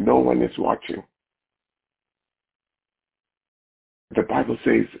 when no one is watching? The Bible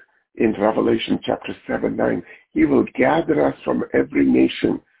says in Revelation chapter 7-9, he will gather us from every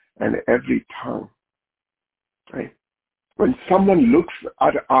nation and every tongue. Right? When someone looks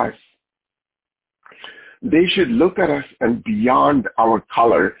at us, they should look at us and beyond our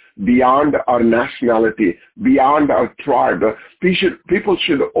color, beyond our nationality, beyond our tribe. People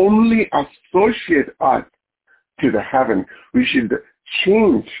should only associate us to the heaven. We should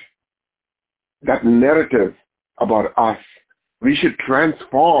change that narrative about us. We should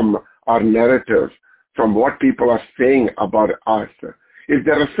transform our narrative from what people are saying about us. If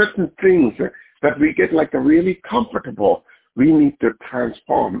there are certain things that we get like really comfortable, we need to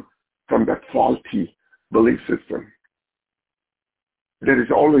transform from that faulty belief system. There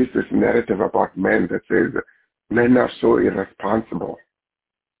is always this narrative about men that says men are so irresponsible.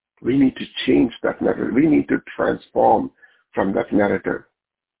 We need to change that narrative. We need to transform from that narrative.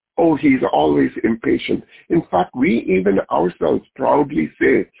 Oh, he's always impatient. In fact, we even ourselves proudly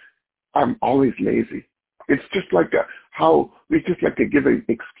say, I'm always lazy. It's just like how we just like to give an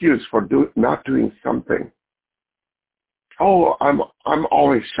excuse for not doing something. Oh, I'm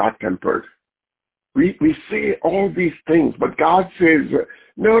always short-tempered. We say all these things, but God says,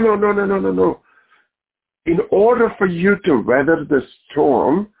 no. In order for you to weather the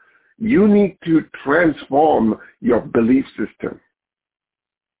storm, you need to transform your belief system.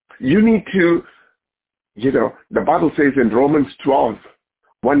 You need to, the Bible says in Romans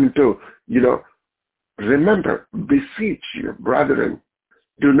 12:1-2, remember, beseech you, brethren,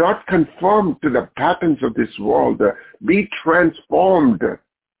 do not conform to the patterns of this world. Be transformed.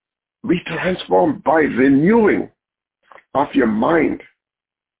 Be transformed by renewing of your mind.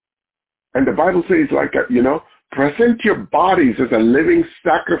 And the Bible says present your bodies as a living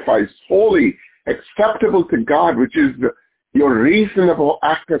sacrifice, holy, acceptable to God, which is your reasonable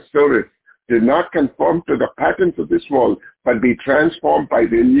act of service. Do not conform to the patterns of this world, but be transformed by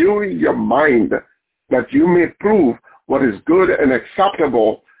renewing your mind, that you may prove what is good and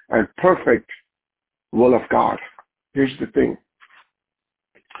acceptable and perfect will of God. Here's the thing.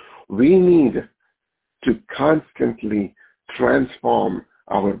 We need to constantly transform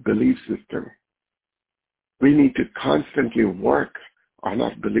our belief system. We need to constantly work on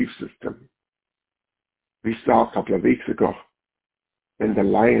our belief system. We saw a couple of weeks ago when the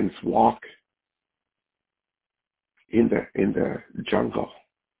lions walk in the jungle.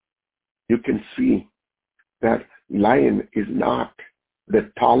 You can see that lion is not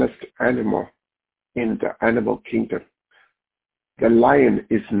the tallest animal in the animal kingdom. The lion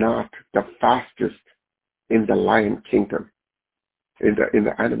is not the fastest in the lion kingdom, in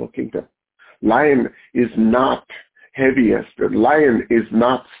the animal kingdom. Lion is not heaviest. The lion is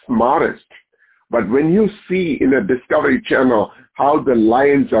not smartest. But when you see in the Discovery Channel how the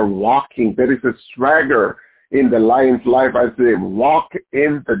lions are walking, there is a swagger in the lion's life as they walk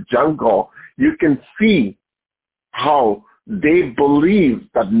in the jungle. You can see how they believe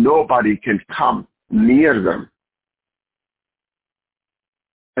that nobody can come near them.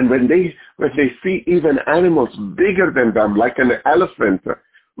 And when they see even animals bigger than them, like an elephant,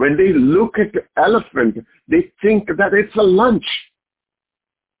 when they look at the elephant, they think that it's a lunch.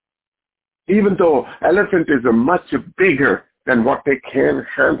 Even though elephant is a much bigger than what they can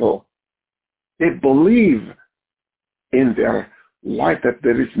handle. They believe in their life that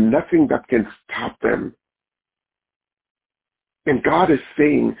there is nothing that can stop them. And God is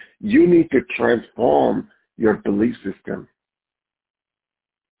saying, you need to transform your belief system.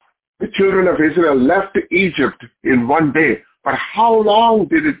 The children of Israel left Egypt in one day. But how long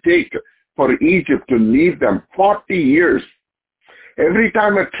did it take for Egypt to leave them? 40 years. Every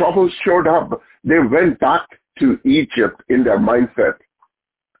time a trouble showed up, they went back to Egypt in their mindset.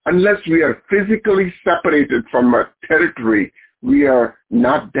 Unless we are physically separated from a territory, we are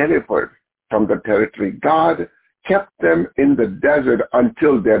not delivered from the territory. God kept them in the desert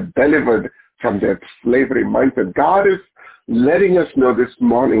until they're delivered from their slavery mindset. God is letting us know this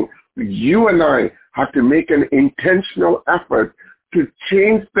morning, you and I have to make an intentional effort to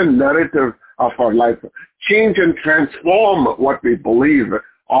change the narrative of our life, change and transform what we believe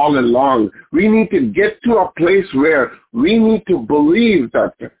all along. We need to get to a place where we need to believe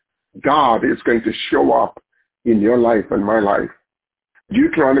that God is going to show up in your life and my life.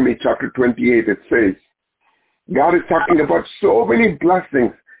 Deuteronomy chapter 28, it says, God is talking about so many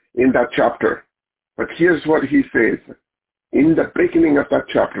blessings in that chapter. But here's what he says. In the beginning of that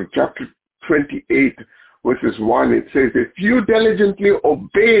chapter, chapter 28, verses 1, it says, if you diligently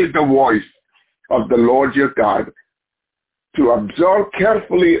obey the voice of the Lord your God, to observe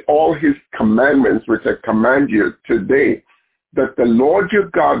carefully all his commandments, which I command you today, that the Lord your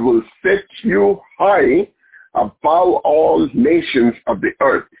God will set you high above all nations of the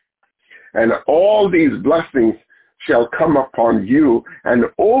earth. And all these blessings shall come upon you and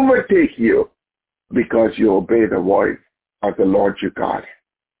overtake you because you obey the voice of the Lord your God.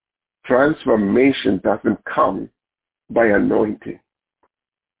 Transformation doesn't come by anointing.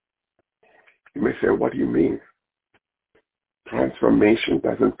 You may say, what do you mean? Transformation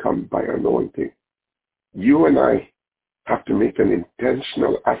doesn't come by anointing. You and I have to make an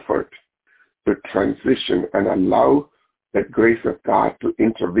intentional effort to transition and allow the grace of God to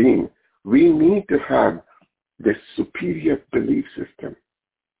intervene. We need to have this superior belief system.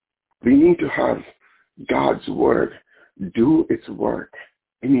 We need to have God's word do its work.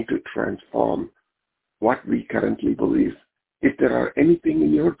 We need to transform what we currently believe. If there are anything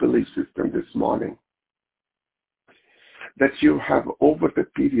in your belief system this morning that you have over the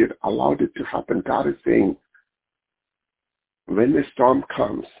period allowed it to happen, God is saying, when the storm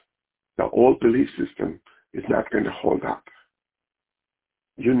comes, the old belief system is not going to hold up.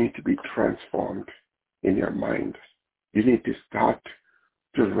 You need to be transformed in your mind. You need to start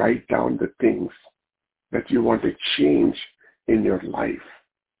to write down the things that you want to change in your life.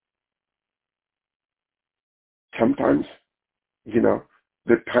 Sometimes,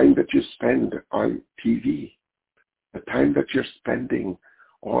 the time that you spend on TV, the time that you're spending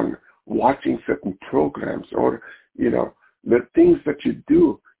on watching certain programs or, the things that you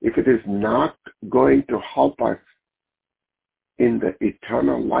do, if it is not going to help us in the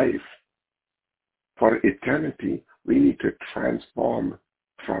eternal life, for eternity, we need to transform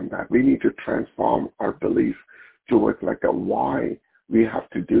from that. We need to transform our belief towards like a why we have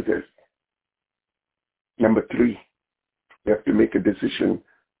to do this. Number 3, we have to make a decision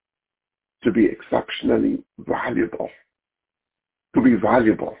to be exceptionally valuable. To be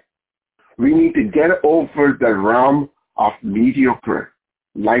valuable. We need to get over the realm of mediocre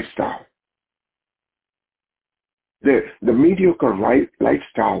lifestyle. The mediocre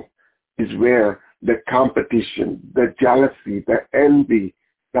lifestyle is where the competition, the jealousy, the envy,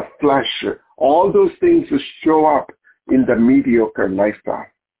 the flesh, all those things will show up in the mediocre lifestyle.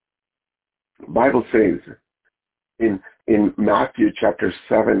 The Bible says in Matthew chapter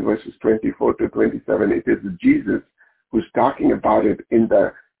 7, verses 24 to 27, it is Jesus who's talking about it in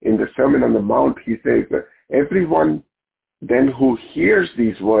the Sermon on the Mount. He says, everyone then who hears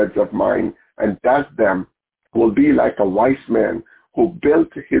these words of mine and does them will be like a wise man who built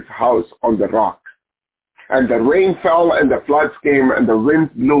his house on the rock. And the rain fell and the floods came and the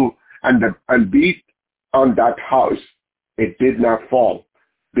wind blew and beat on that house. It did not fall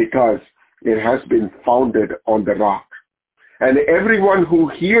because it has been founded on the rock. And everyone who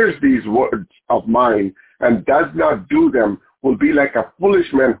hears these words of mine and does not do them will be like a foolish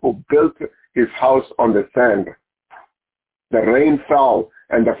man who built his house on the sand. The rain fell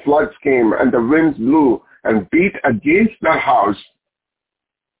and the floods came and the winds blew and beat against the house,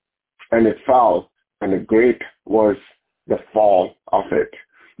 and it fell, and great was the fall of it.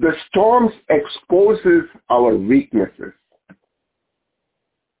 The storms exposes our weaknesses.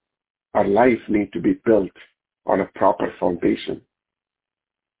 our life needs to be built on a proper foundation.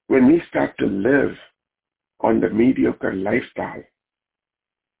 When we start to live on the mediocre lifestyle,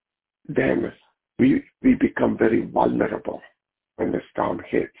 then we become very vulnerable when the storm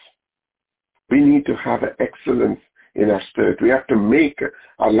hits. We need to have an excellence in our spirit. We have to make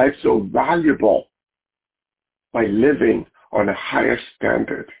our life so valuable by living on a higher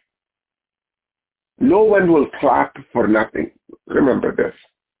standard. No one will clap for nothing. Remember this.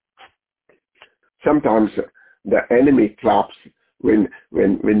 Sometimes the enemy claps when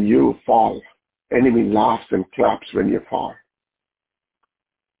you fall. Enemy laughs and claps when you fall.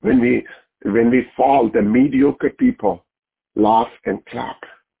 When we fall, the mediocre people laugh and clap.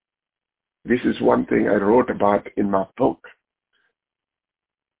 This is one thing I wrote about in my book.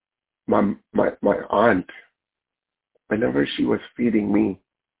 My aunt, whenever she was feeding me,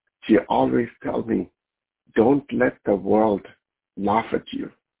 she always told me, don't let the world laugh at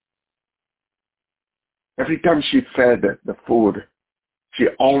you. Every time she fed the food, she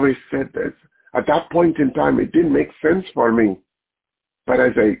always said this. At that point in time, it didn't make sense for me. But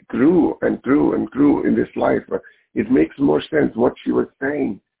as I grew and grew and grew in this life, it makes more sense what she was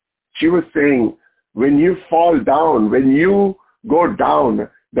saying. She was saying, when you fall down, when you go down,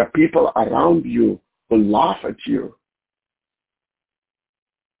 the people around you will laugh at you.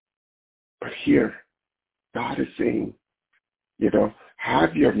 But here, God is saying,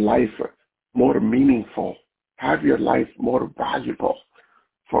 have your life more meaningful. Have your life more valuable.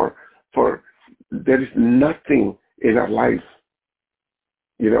 For there is nothing in our life.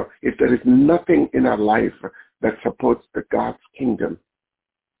 If there is nothing in our life that supports the God's kingdom,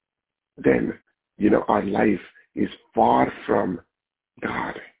 then, our life is far from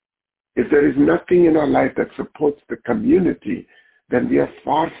God. If there is nothing in our life that supports the community, then we are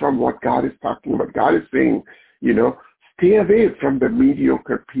far from what God is talking about. God is saying, stay away from the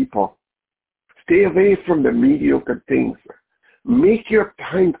mediocre people. Stay away from the mediocre things. Make your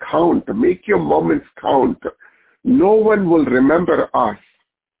time count. Make your moments count. No one will remember us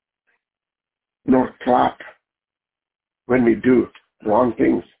nor clap when we do wrong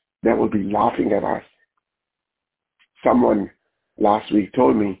things. They will be laughing at us. Someone last week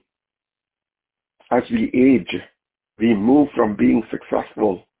told me, as we age, we move from being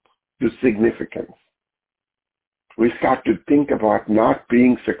successful to significance. We start to think about not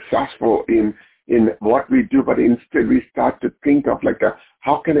being successful in what we do, but instead we start to think of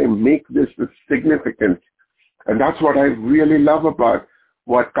how can I make this significant? And that's what I really love about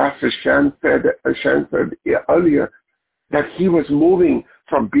what Pastor Shan said earlier, that he was moving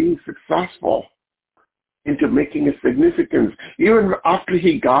from being successful into making a significance. Even after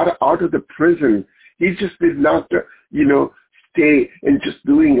he got out of the prison, he just did not, stay and just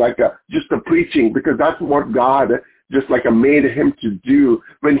doing just the preaching, because that's what God just made him to do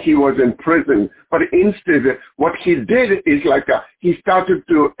when he was in prison. But instead, what he did is he started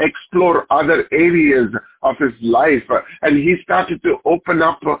to explore other areas of his life, and he started to open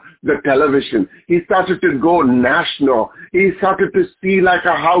up the television. He started to go national. He started to see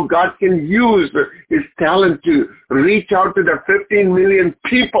how God can use his talent to reach out to the 15 million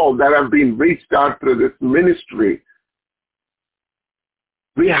people that have been reached out through this ministry.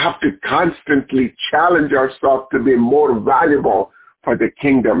 We have to constantly challenge ourselves to be more valuable for the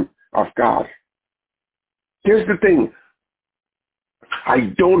kingdom of God. Here's the thing.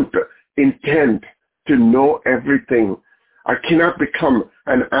 I don't intend to know everything. I cannot become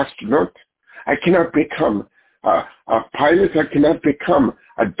an astronaut. I cannot become a pilot. I cannot become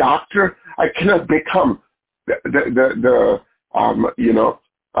a doctor. I cannot become a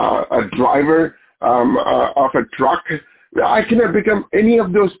driver of a truck. I cannot become any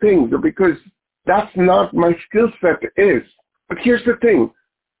of those things because that's not my skill set is. But here's the thing.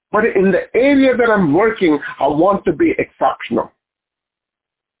 But in the area that I'm working, I want to be exceptional.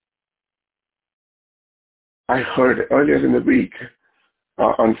 I heard earlier in the week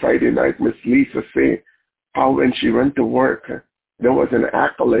on Friday night, Miss Lisa say how when she went to work, there was an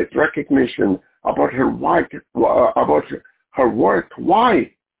accolade, recognition about her work.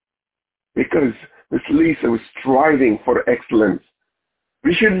 Why? Because Miss Lisa was striving for excellence.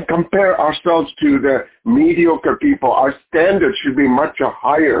 We shouldn't compare ourselves to the mediocre people. Our standard should be much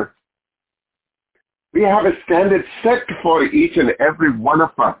higher. We have a standard set for each and every one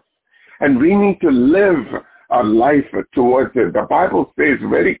of us, and we need to live our life towards it. The Bible says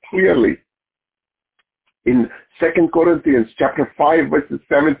very clearly in 2 Corinthians chapter 5, verses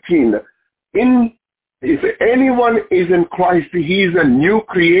 17, if anyone is in Christ, he is a new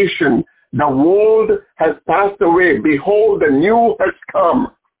creation. The old has passed away. Behold, the new has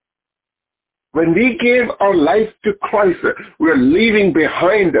come. When we gave our life to Christ, we're leaving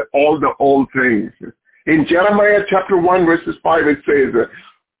behind all the old things. In Jeremiah chapter 1 verses 5 it says,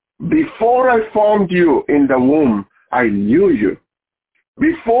 before I formed you in the womb, I knew you.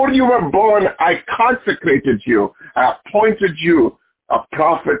 Before you were born, I consecrated you. I appointed you a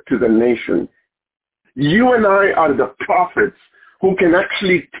prophet to the nations. You and I are the prophets who can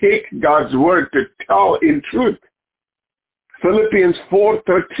actually take God's word to tell in truth. Philippians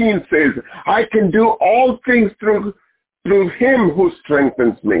 4:13 says, I can do all things through him who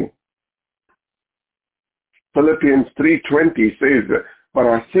strengthens me. Philippians 3:20 says, but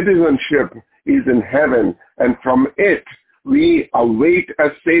our citizenship is in heaven, and from it we await a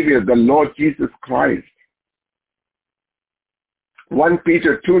Savior, the Lord Jesus Christ. 1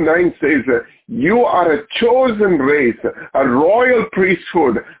 Peter 2:9 says, you are a chosen race, a royal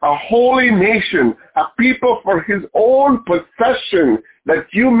priesthood, a holy nation, a people for his own possession, that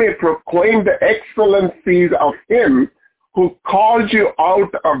you may proclaim the excellencies of him who called you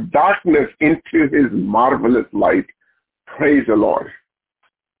out of darkness into his marvelous light. Praise the Lord.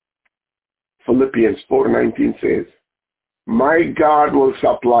 Philippians 4:19 says, my God will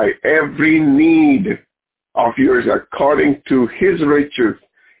supply every need of yours according to his riches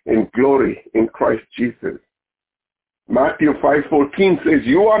in glory in Christ Jesus. Matthew 5:14 says,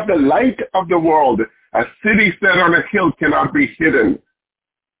 you are the light of the world. A city set on a hill cannot be hidden.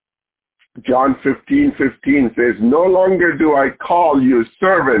 John 15:15 says, no longer do I call you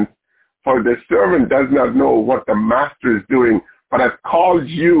servants, for the servant does not know what the master is doing, but I've called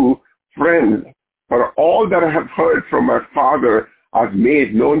you friends, for all that I have heard from my Father I've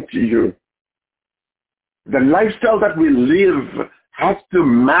made known to you. The lifestyle that we live has to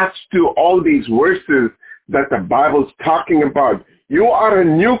match to all these verses that the Bible's talking about. You are a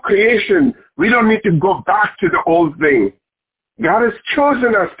new creation. We don't need to go back to the old thing. God has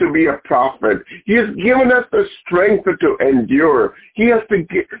chosen us to be a prophet. He has given us the strength to endure. He has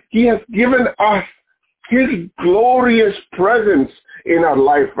given us his glorious presence in our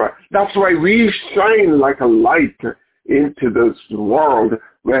life. That's why we shine like a light into this world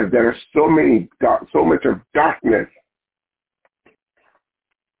where there is so much of darkness.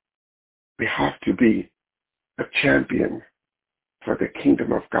 We have to be a champion for the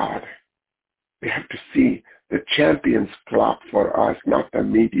kingdom of God. We have to see the champions clap for us, not the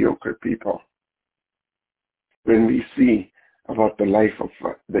mediocre people. When we see about the life of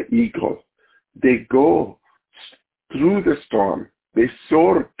the eagle, they go through the storm. They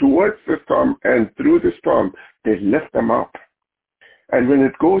soar towards the storm, and through the storm, they lift them up. And when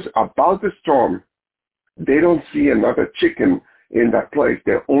it goes above the storm, they don't see another chicken in that place.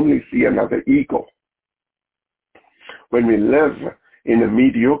 They only see another eagle. When we live in a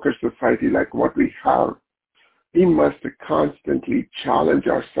mediocre society like what we have, we must constantly challenge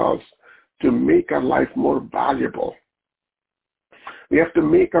ourselves to make our life more valuable. We have to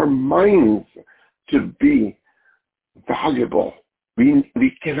make our minds to be valuable.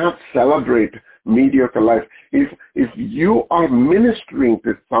 We cannot celebrate mediocre life. If you are ministering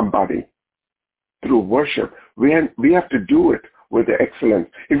to somebody through worship, we have to do it with excellence.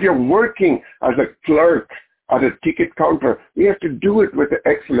 If you're working as a clerk at a ticket counter, we have to do it with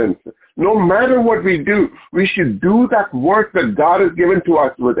excellence. No matter what we do, we should do that work that God has given to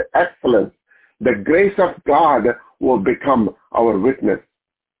us with excellence. The grace of God will become our witness.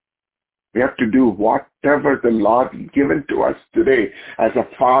 We have to do whatever the Lord has given to us today as a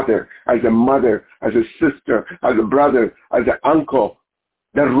father, as a mother, as a sister, as a brother, as an uncle.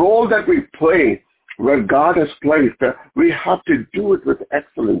 The role that we play where God has placed, we have to do it with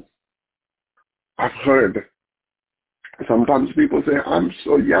excellence. I've heard sometimes people say, I'm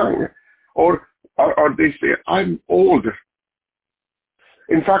so young, or they say, I'm old.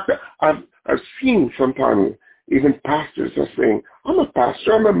 In fact, I've seen sometimes even pastors are saying, I'm a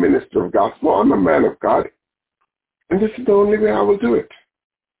pastor, I'm a minister of gospel, I'm a man of God, and this is the only way I will do it.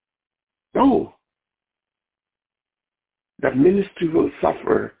 No. The ministry will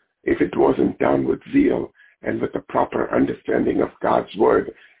suffer if it wasn't done with zeal and with the proper understanding of God's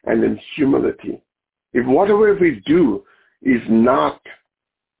word and in humility. If whatever we do is not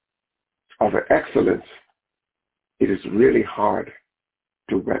of excellence, it is really hard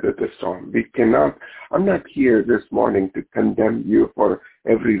to weather the storm. I'm not here this morning to condemn you for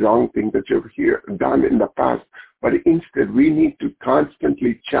every wrong thing that you've done in the past, but instead we need to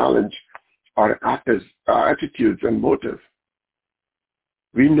constantly challenge our attitudes and motives.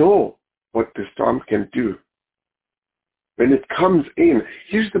 We know what the storm can do. When it comes in,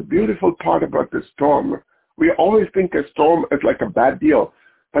 here's the beautiful part about the storm. We always think a storm is like a bad deal.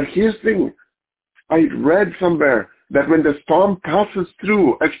 But here's the thing. I read somewhere that when the storm passes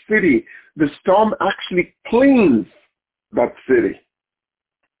through a city, the storm actually cleans that city.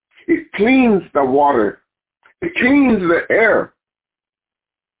 It cleans the water. It cleans the air.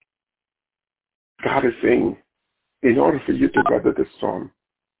 God is saying, in order for you to weather the storm,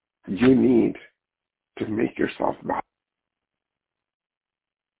 you need to make yourself better.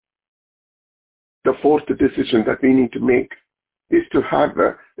 The fourth decision that we need to make is to have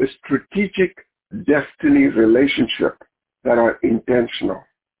a strategic destiny relationship that are intentional.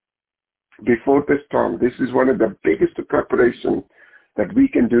 Before the storm, this is one of the biggest preparations that we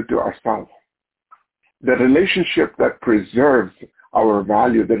can do to ourselves. The relationship that preserves our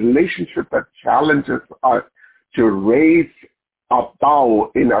value, the relationship that challenges us to raise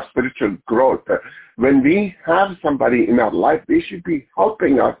above in our spiritual growth. When we have somebody in our life, they should be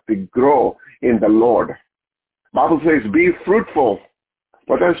helping us to grow in the Lord. Bible says, be fruitful.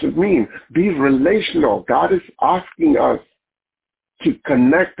 What does it mean? Be relational. God is asking us to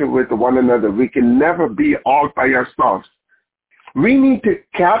connect with one another. We can never be all by ourselves. We need to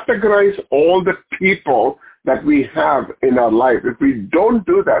categorize all the people that we have in our life. If we don't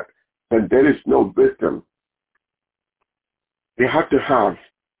do that, then there is no wisdom. We have to have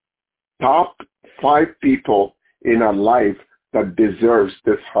top 5 people in our life that deserves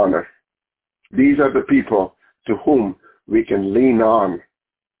this honor. These are the people to whom we can lean on.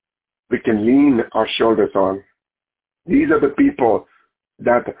 We can lean our shoulders on. These are the people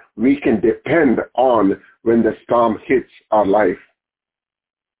that we can depend on when the storm hits our life.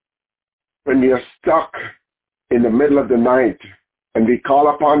 When we are stuck in the middle of the night and we call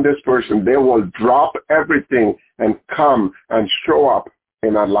upon this person, they will drop everything and come and show up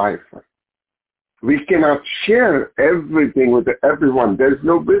in our life. We cannot share everything with everyone. There's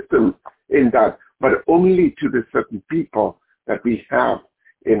no wisdom in that, but only to the certain people that we have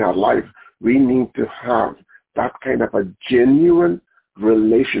in our life. We need to have that kind of a genuine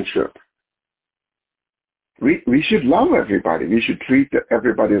relationship. We should love everybody. We should treat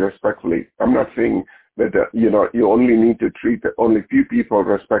everybody respectfully. I'm not saying that you only need to treat only few people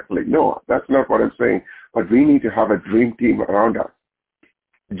respectfully. No, that's not what I'm saying. But we need to have a dream team around us.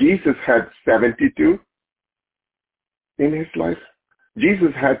 Jesus had 72 in his life.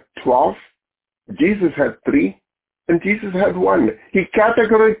 Jesus had 12. Jesus had 3. And Jesus had 1. He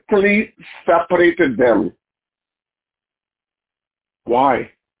categorically separated them.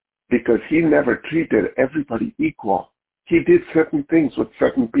 Why? Because he never treated everybody equal. He did certain things with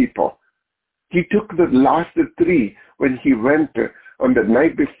certain people. He took the last 3 when he went on the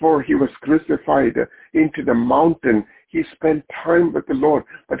night before he was crucified into the mountain. He spent time with the Lord,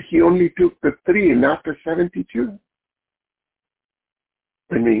 but he only took the 3 and after 72.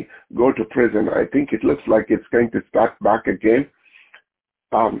 When we go to prison, I think it looks like it's going to start back again.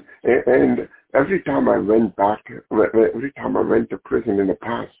 And every time I went to prison in the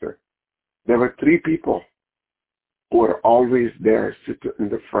past, there were 3 people who were always there, sitting in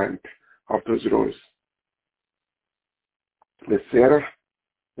the front of those rows. Miss Sarah,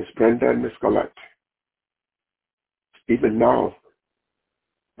 Miss Brenda, and Miss Colette. Even now,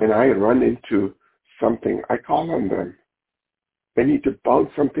 when I run into something, I call on them. I need to bounce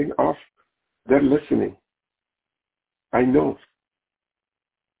something off. They're listening. I know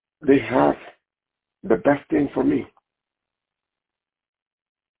they have the best thing for me.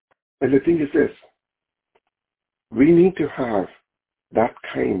 And the thing is this, we need to have that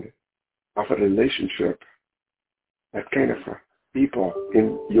kind of a relationship, that kind of people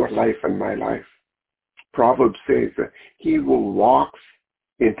in your life and my life. Proverbs says, he who walks,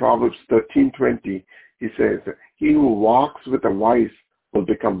 in Proverbs 13:20, he says, he who walks with the wise will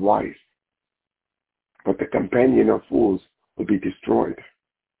become wise, but the companion of fools will be destroyed.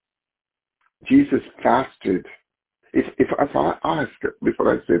 Jesus fasted. If I ask,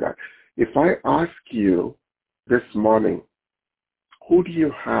 before I say that, if I ask you this morning, who do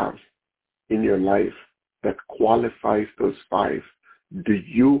you have in your life that qualifies those 5? Do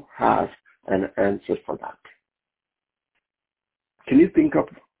you have an answer for that? Can you think of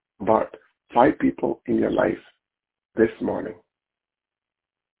about 5 people in your life this morning?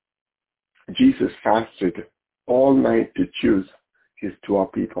 Jesus fasted all night to choose his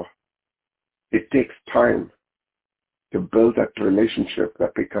 12 people. It takes time to build that relationship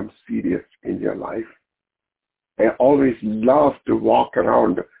that becomes serious in your life. I always love to walk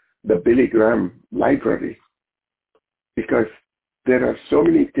around the Billy Graham library because there are so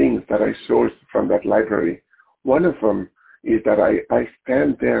many things that I source from that library. One of them is that I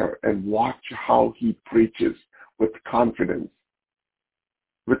stand there and watch how he preaches with confidence,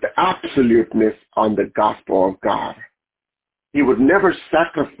 with absoluteness on the gospel of God. He would never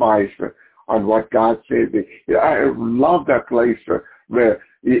sacrifice on what God says. I love that place where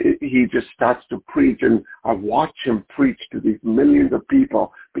he just starts to preach, and I watch him preach to these millions of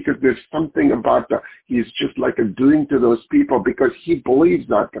people because there's something about he's just like doing to those people because he believes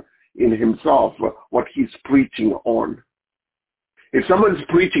that in himself, what he's preaching on. If someone's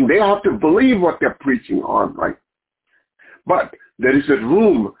preaching, they have to believe what they're preaching on, right? But there is a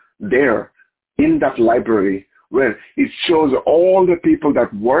room there in that library where it shows all the people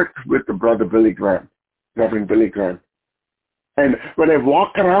that worked with the brother Billy Graham, Reverend Billy Graham. And when I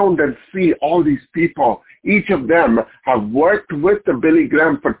walk around and see all these people, each of them have worked with the Billy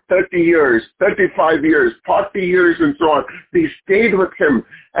Graham for 30 years, 35 years, 40 years, and so on. They stayed with him,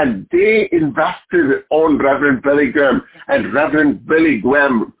 and they invested on Reverend Billy Graham, and Reverend Billy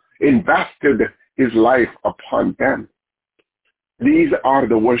Graham invested his life upon them. These are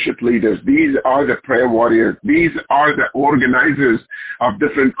the worship leaders. These are the prayer warriors. These are the organizers of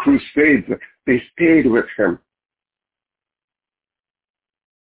different crusades. They stayed with him.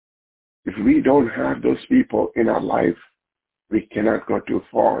 If we don't have those people in our life, we cannot go too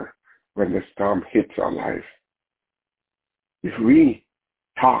far when the storm hits our life. If we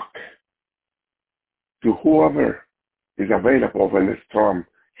talk to whoever is available when the storm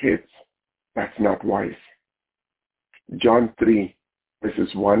hits, that's not wise. John 3,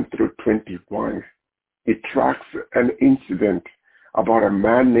 verses 1 through 21, it tracks an incident about a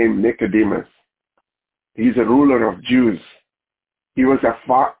man named Nicodemus. He's a ruler of Jews. He was a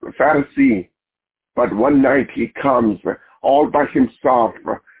Pharisee, but one night he comes all by himself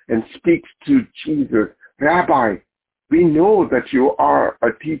and speaks to Jesus. Rabbi, we know that you are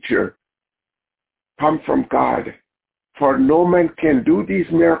a teacher come from God, for no man can do these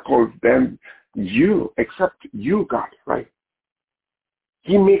miracles than you, except you, God, right?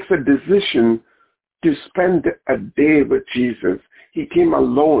 He makes a decision to spend a day with Jesus. He came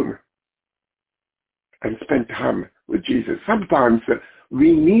alone and spent time with Jesus. Sometimes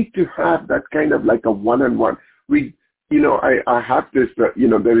we need to have that kind of like a one-on-one. I have this,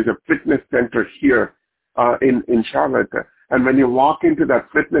 there is a fitness center here in Charlotte. And when you walk into that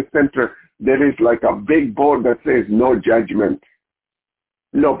fitness center, there is like a big board that says no judgment.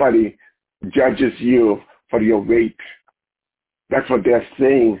 Nobody judges you for your weight. That's what they're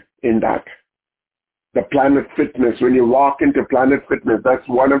saying in that. The Planet Fitness, when you walk into Planet Fitness, that's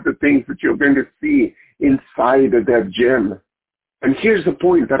one of the things that you're going to see inside their gym. And here's the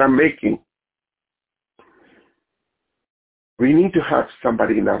point that I'm making. We need to have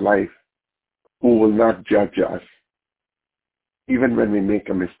somebody in our life who will not judge us. Even when we make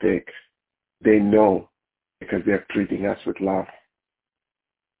a mistake, they know because they're treating us with love.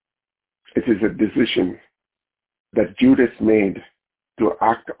 It is a decision that Judas made to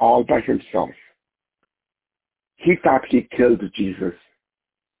act all by himself. He thought he killed Jesus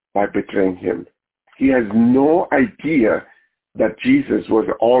by betraying him. He has no idea that Jesus was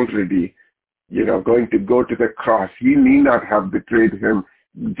already, going to go to the cross. He need not have betrayed him.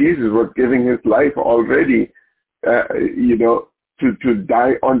 Jesus was giving his life already, to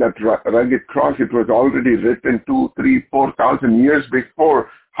die on that rugged cross. It was already written 2,000, 3,000, 4,000 years before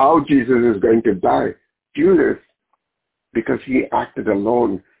how Jesus is going to die. Judas, because he acted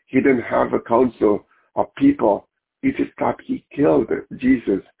alone, he didn't have a council of people. He just thought he killed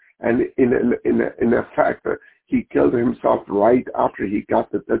Jesus. And in fact, he killed himself right after he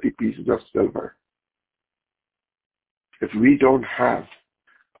got the 30 pieces of silver. If we don't have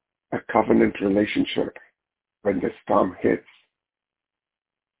a covenant relationship when the storm hits,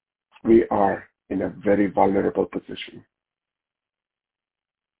 we are in a very vulnerable position.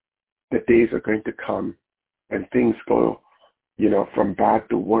 The days are going to come and things go, from bad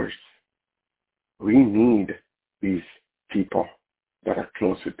to worse. We need these people that are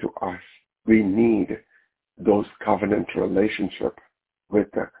closer to us. We need those covenant relationship with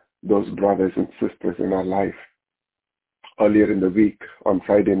those brothers and sisters in our life. Earlier in the week, on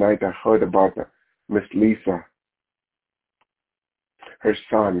Friday night, I heard about Miss Lisa. Her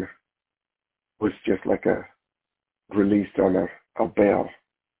son was just like released on a bail.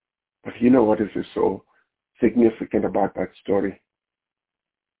 But you know what is so significant about that story?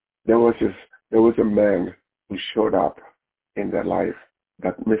 There was a man who showed up in their life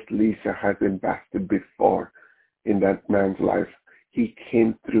that Miss Lisa has invested before in that man's life. He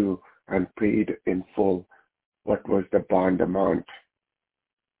came through and paid in full what was the bond amount.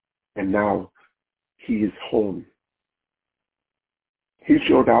 And now he is home. He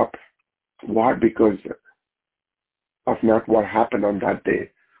showed up. Why? Because of not what happened on that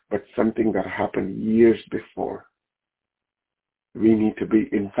day, but something that happened years before. We need to be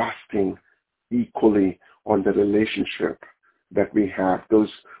investing equally on the relationship that we have, those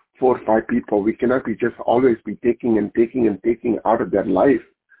 4 or 5 people. We cannot be just always be taking and taking and taking out of their life.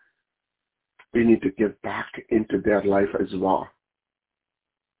 We need to give back into their life as well.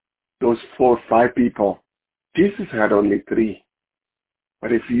 Those 4 or 5 people, Jesus had only 3.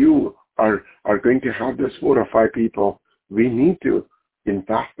 But if you are going to have those 4 or 5 people, we need to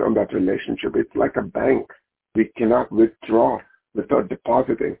invest on that relationship. It's like a bank. We cannot withdraw without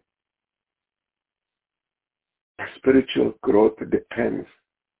depositing. Our spiritual growth depends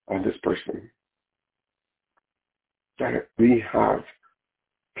on this person that we have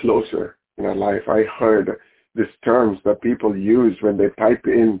closer in our life. I heard these terms that people use when they type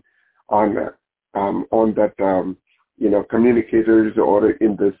in on that communicators or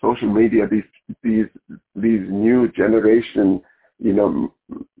in the social media. These new generation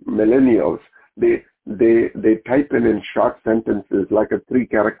millennials, they type in short sentences like a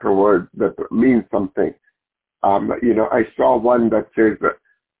 3-character word that means something. I saw one that says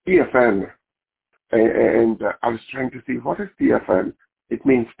TFN, and I was trying to see what is TFN. It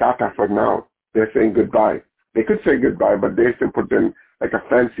means Tata for now. They're saying goodbye. They could say goodbye, but they still put in like a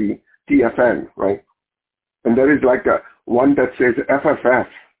fancy TFN, right? And there is like one that says FFF.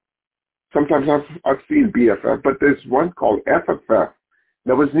 Sometimes I've seen BFF, but there's one called FFF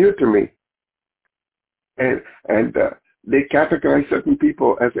that was new to me. And they categorize certain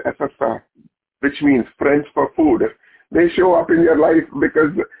people as FFF, which means friends for food. They show up in your life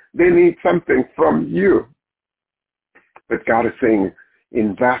because they need something from you. But God is saying,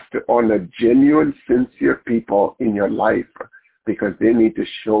 invest on a genuine, sincere people in your life because they need to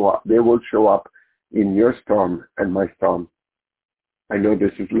show up. They will show up in your storm and my storm. I know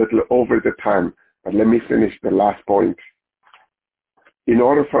this is a little over the time, but let me finish the last point. In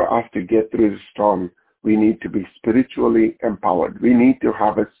order for us to get through the storm, we need to be spiritually empowered. We need to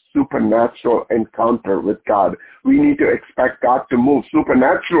have a supernatural encounter with God. We need to expect God to move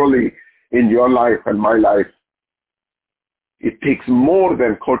supernaturally in your life and my life. It takes more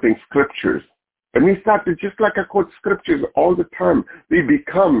than quoting scriptures. When we start to just like I quote scriptures all the time, we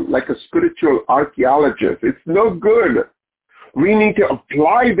become like a spiritual archaeologist. It's no good. We need to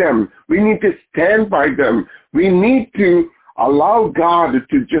apply them. We need to stand by them. We need to allow God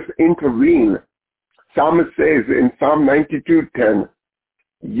to just intervene. Psalmist says in Psalm 92:10,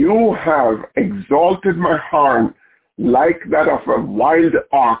 you have exalted my horn like that of a wild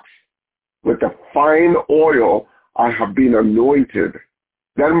ox. With a fine oil I have been anointed.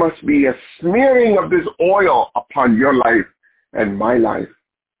 There must be a smearing of this oil upon your life and my life.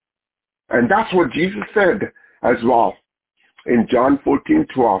 And that's what Jesus said as well. In John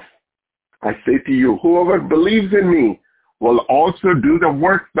 14:12, I say to you, whoever believes in me will also do the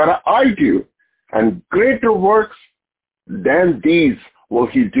works that I do, and greater works than these will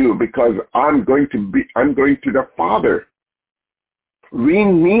he do, because I'm going to the Father. We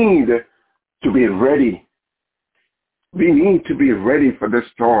need to be ready. We need to be ready for the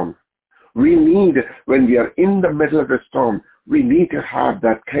storm. We need, when we are in the middle of the storm, we need to have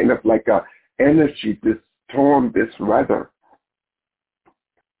that kind of like a energy to storm this weather.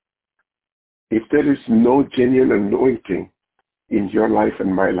 If there is no genuine anointing in your life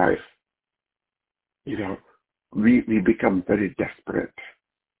and my life, we become very desperate.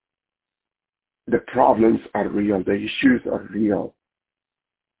 The problems are real. The issues are real.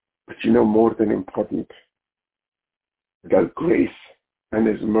 But more than important, the grace and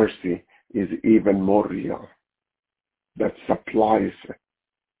His mercy is even more real. That supplies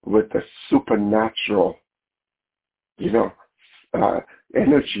with a supernatural,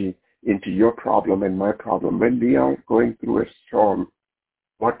 energy into your problem and my problem. When we are going through a storm,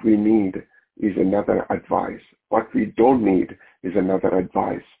 what we need is another advice. What we don't need is another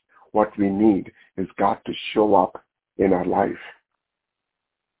advice. What we need is God to show up in our life.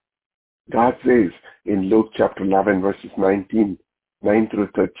 God says in Luke chapter 11, verses 9 through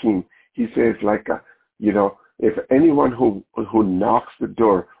 13, He says if anyone who knocks, the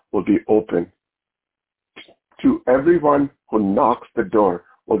door will be open. To everyone who knocks, the door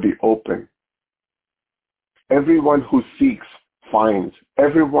will be open. Everyone who seeks finds.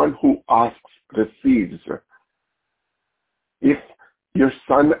 Everyone who asks receives. If your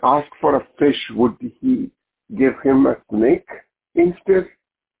son asked for a fish, would he give him a snake instead?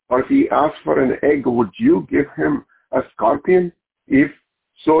 Or if he asked for an egg, would you give him a scorpion? If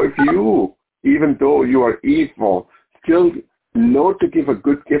you, even though you are evil, still know to give a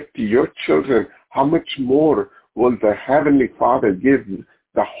good gift to your children, how much more will the Heavenly Father give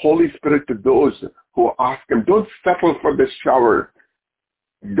the Holy Spirit to those who ask Him? Don't settle for the shower.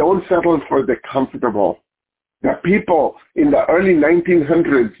 Don't settle for the comfortable. The people in the early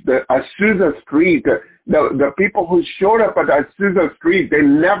 1900s, the Azusa Street the people who showed up at Azusa Street, they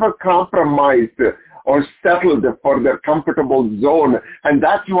never compromised or settled for their comfortable zone. And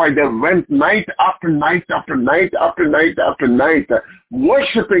that's why they went night after night after night after night after night,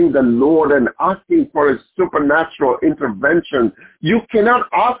 worshiping the Lord and asking for a supernatural intervention. You cannot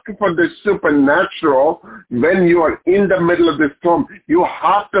ask for the supernatural when you are in the middle of the storm. You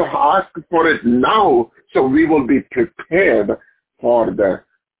have to ask for it now, so we will be prepared for the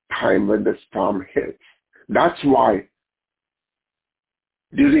time when the storm hits. That's why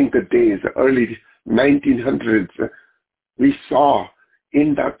during the days, early 1900s, we saw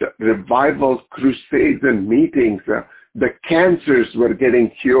in that revival crusades and meetings, the cancers were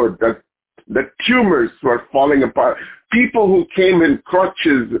getting cured, the tumors were falling apart. People who came in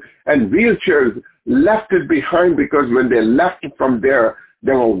crutches and wheelchairs left it behind, because when they left from there,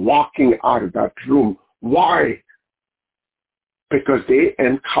 they were walking out of that room. Why? Because they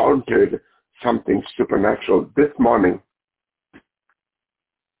encountered something supernatural. This morning,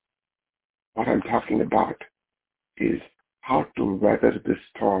 what I'm talking about is how to weather the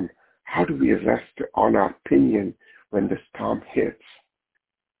storm. How do we rest on our opinion when the storm hits?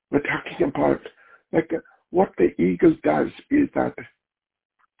 We're talking about, like, what the eagle does is that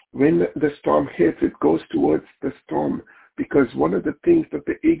when the storm hits, it goes towards the storm, because one of the things that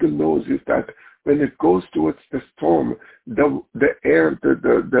the eagle knows is that when it goes towards the storm, the air,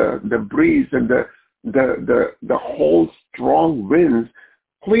 the breeze, and the whole strong winds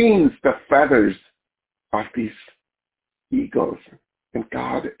cleans the feathers of these eagles. And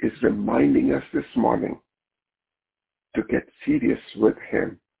God is reminding us this morning to get serious with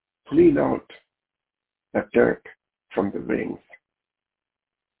Him. Clean out the dirt from the wings.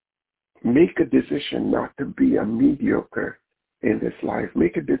 Make a decision not to be a mediocre in this life.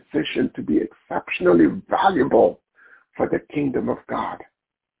 Make a decision to be exceptionally valuable for the kingdom of God.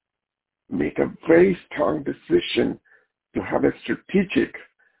 Make a very strong decision to have a strategic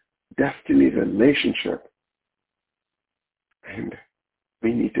destiny relationship. And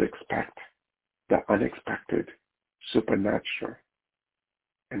we need to expect the unexpected, supernatural.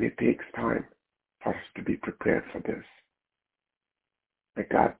 And it takes time for us to be prepared for this. May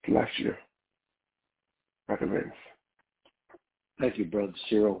God bless you, Brother Vince. Thank you, Brother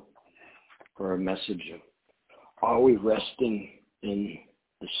Cyril, for our message of, are we resting in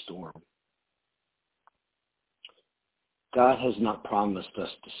the storm? God has not promised us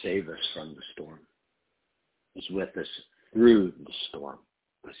to save us from the storm. He's with us through the storm,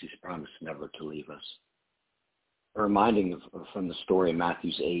 because He's promised never to leave us. A reminding from the story of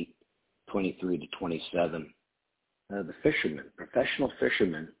Matthew 8:23 to 27, the fishermen, professional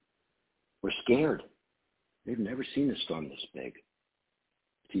fishermen, were scared. They've never seen a storm this big.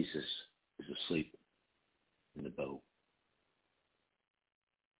 Jesus is asleep in the boat.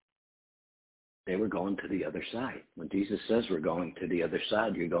 They were going to the other side. When Jesus says we're going to the other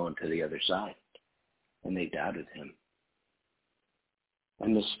side, you're going to the other side. And they doubted Him.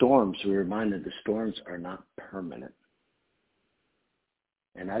 And the storms, we're reminded the storms are not permanent.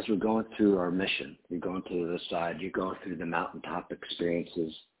 And as we're going through our mission, you're going to the other side, you go through the mountaintop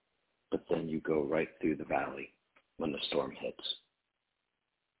experiences, but then you go right through the valley when the storm hits.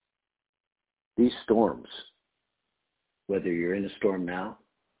 These storms, whether you're in a storm now,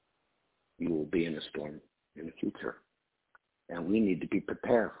 you will be in a storm in the future. And we need to be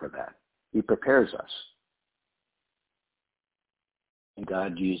prepared for that. He prepares us. And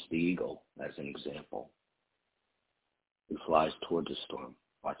God used the eagle as an example. He flies towards the storm,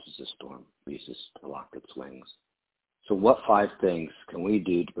 watches the storm, uses to lock its wings. So what 5 things can we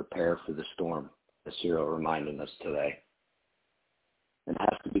do to prepare for the storm, as Cyril reminded us today? It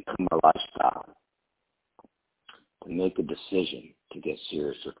has to become our lifestyle. To make a decision to get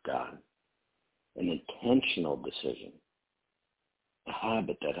serious with God. An intentional decision. A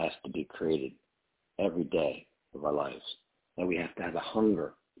habit that has to be created every day of our lives. That we have to have a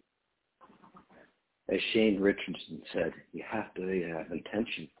hunger. As Shane Richardson said, you have to have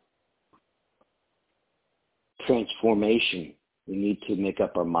intention. Transformation. We need to make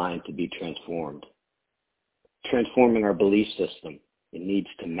up our mind to be transformed. Transforming our belief system. It needs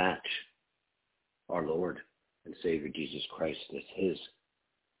to match our Lord and Savior Jesus Christ as His.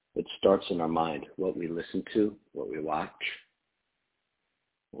 It starts in our mind, what we listen to, what we watch,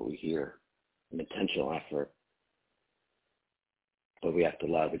 what we hear, an intentional effort. But we have to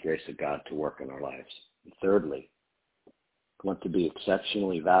allow the grace of God to work in our lives. And thirdly, want to be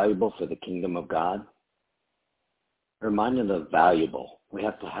exceptionally valuable for the kingdom of God. Reminded of valuable, we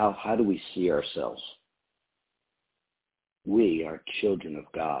have to how do we see ourselves? We are children of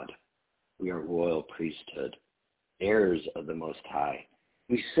God. We are royal priesthood, heirs of the Most High.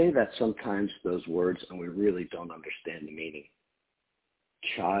 We say that sometimes, those words, and we really don't understand the meaning.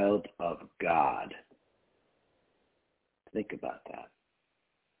 Child of God. Think about that.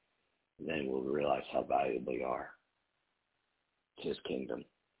 Then we'll realize how valuable you are to his kingdom.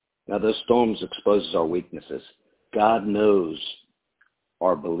 Now, those storms exposes our weaknesses. God knows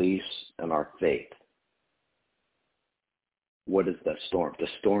our beliefs and our faith. What is that storm? The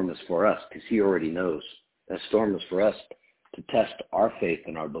storm is for us because he already knows. That storm is for us to test our faith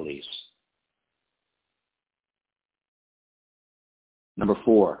and our beliefs. Number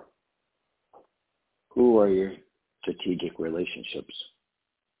 4, who are your strategic relationships?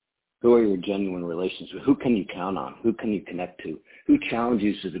 Who are your genuine relationships? Who can you count on? Who can you connect to? Who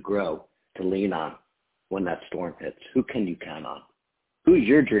challenges you to grow, to lean on when that storm hits? Who can you count on? Who is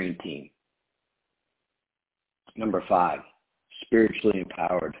your dream team? Number 5, spiritually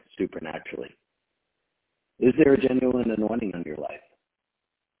empowered supernaturally. Is there a genuine anointing on your life?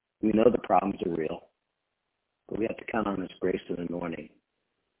 We know the problems are real, but we have to count on his grace and anointing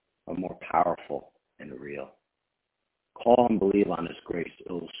are more powerful and real. Call and believe on his grace.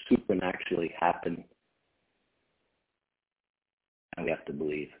 It will supernaturally happen, and we have to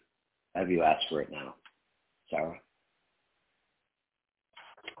believe. Have you asked for it now, Sarah?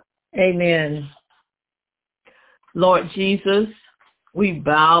 Amen. Lord Jesus, we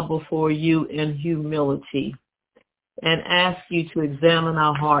bow before you in humility and ask you to examine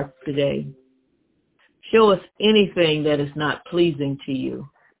our hearts today. Show us anything that is not pleasing to you.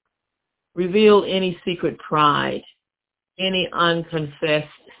 Reveal any secret pride, any unconfessed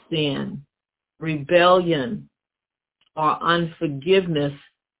sin, rebellion, or unforgiveness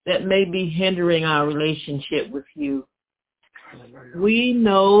that may be hindering our relationship with you. We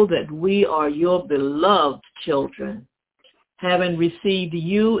know that we are your beloved children, having received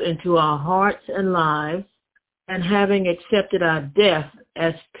you into our hearts and lives and having accepted our death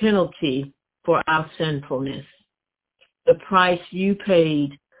as penalty for our sinfulness. The price you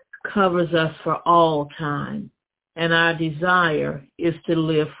paid covers us for all time, and our desire is to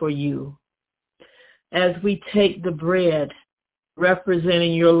live for you. As we take the bread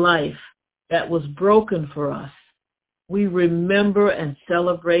representing your life that was broken for us, we remember and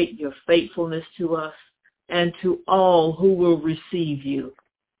celebrate your faithfulness to us and to all who will receive you.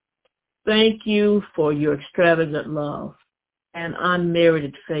 Thank you for your extravagant love and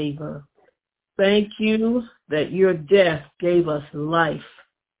unmerited favor. Thank you that your death gave us life,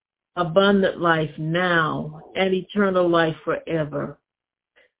 abundant life now, and eternal life forever.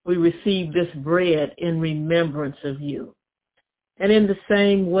 We receive this bread in remembrance of you. And in the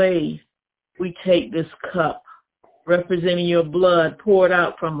same way, we take this cup, representing your blood poured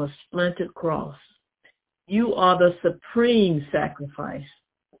out from a splintered cross. You are the supreme sacrifice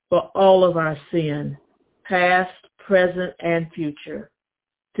for all of our sin, past, present, and future.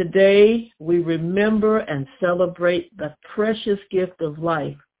 Today, we remember and celebrate the precious gift of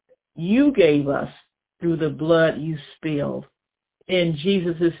life you gave us through the blood you spilled. In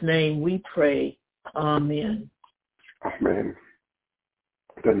Jesus' name we pray. Amen. Amen.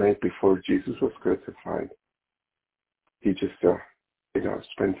 The night before Jesus was crucified, he just,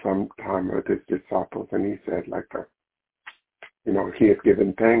 spent some time with his disciples, and he said, he had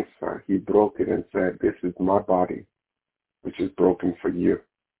given thanks. He broke it and said, "This is my body, which is broken for you.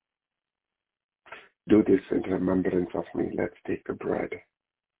 Do this in remembrance of me." Let's take the bread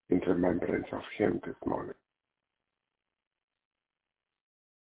in remembrance of him this morning.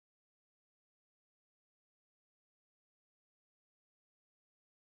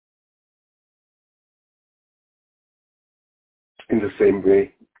 In the same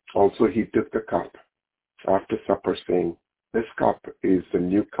way, also he took the cup after supper, saying, "This cup is the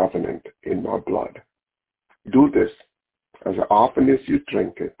new covenant in my blood. Do this as often as you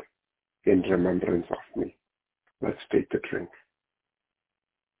drink it in remembrance of me." Let's take the drink.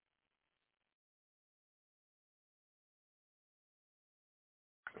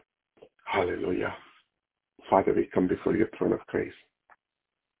 Hallelujah. Father, we come before your throne of grace.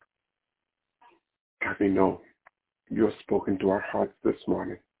 God, we know you have spoken to our hearts this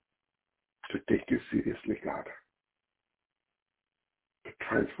morning to take you seriously, God, to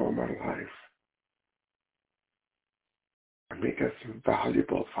transform our life and make us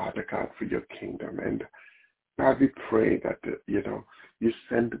valuable, Father God, for your kingdom. And God, we pray that, you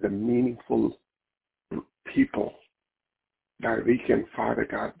send the meaningful people that we can, Father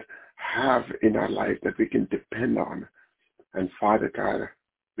God, have in our life that we can depend on. And Father God,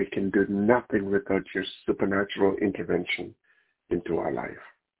 we can do nothing without your supernatural intervention into our life.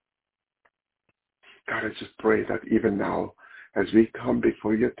 God, I just pray that even now, as we come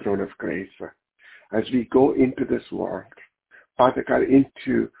before your throne of grace, as we go into this world, Father God,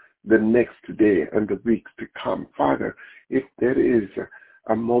 into the next day and the weeks to come. Father, if there is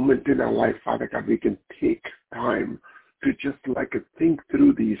a moment in our life, Father God, we can take time to just think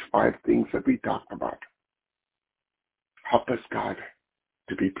through these 5 things that we talked about. Help us, God,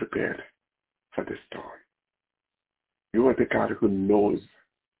 to be prepared for this storm. You are the God who knows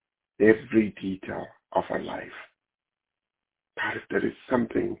every detail of our life. God, if there is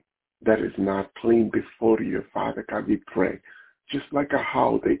something that is not clean before you, Father God, we pray, just like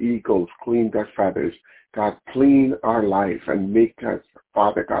how the eagles clean their feathers, God, clean our life and make us,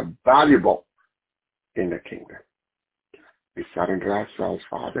 Father God, valuable in the kingdom. We surrender ourselves,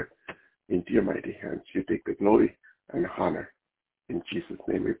 Father, into your mighty hands. You take the glory and honor. In Jesus'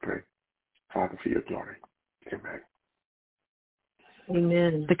 name we pray. Father, for your glory. Amen.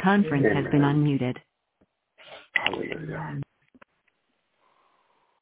 Amen. The conference has been unmuted. Hallelujah.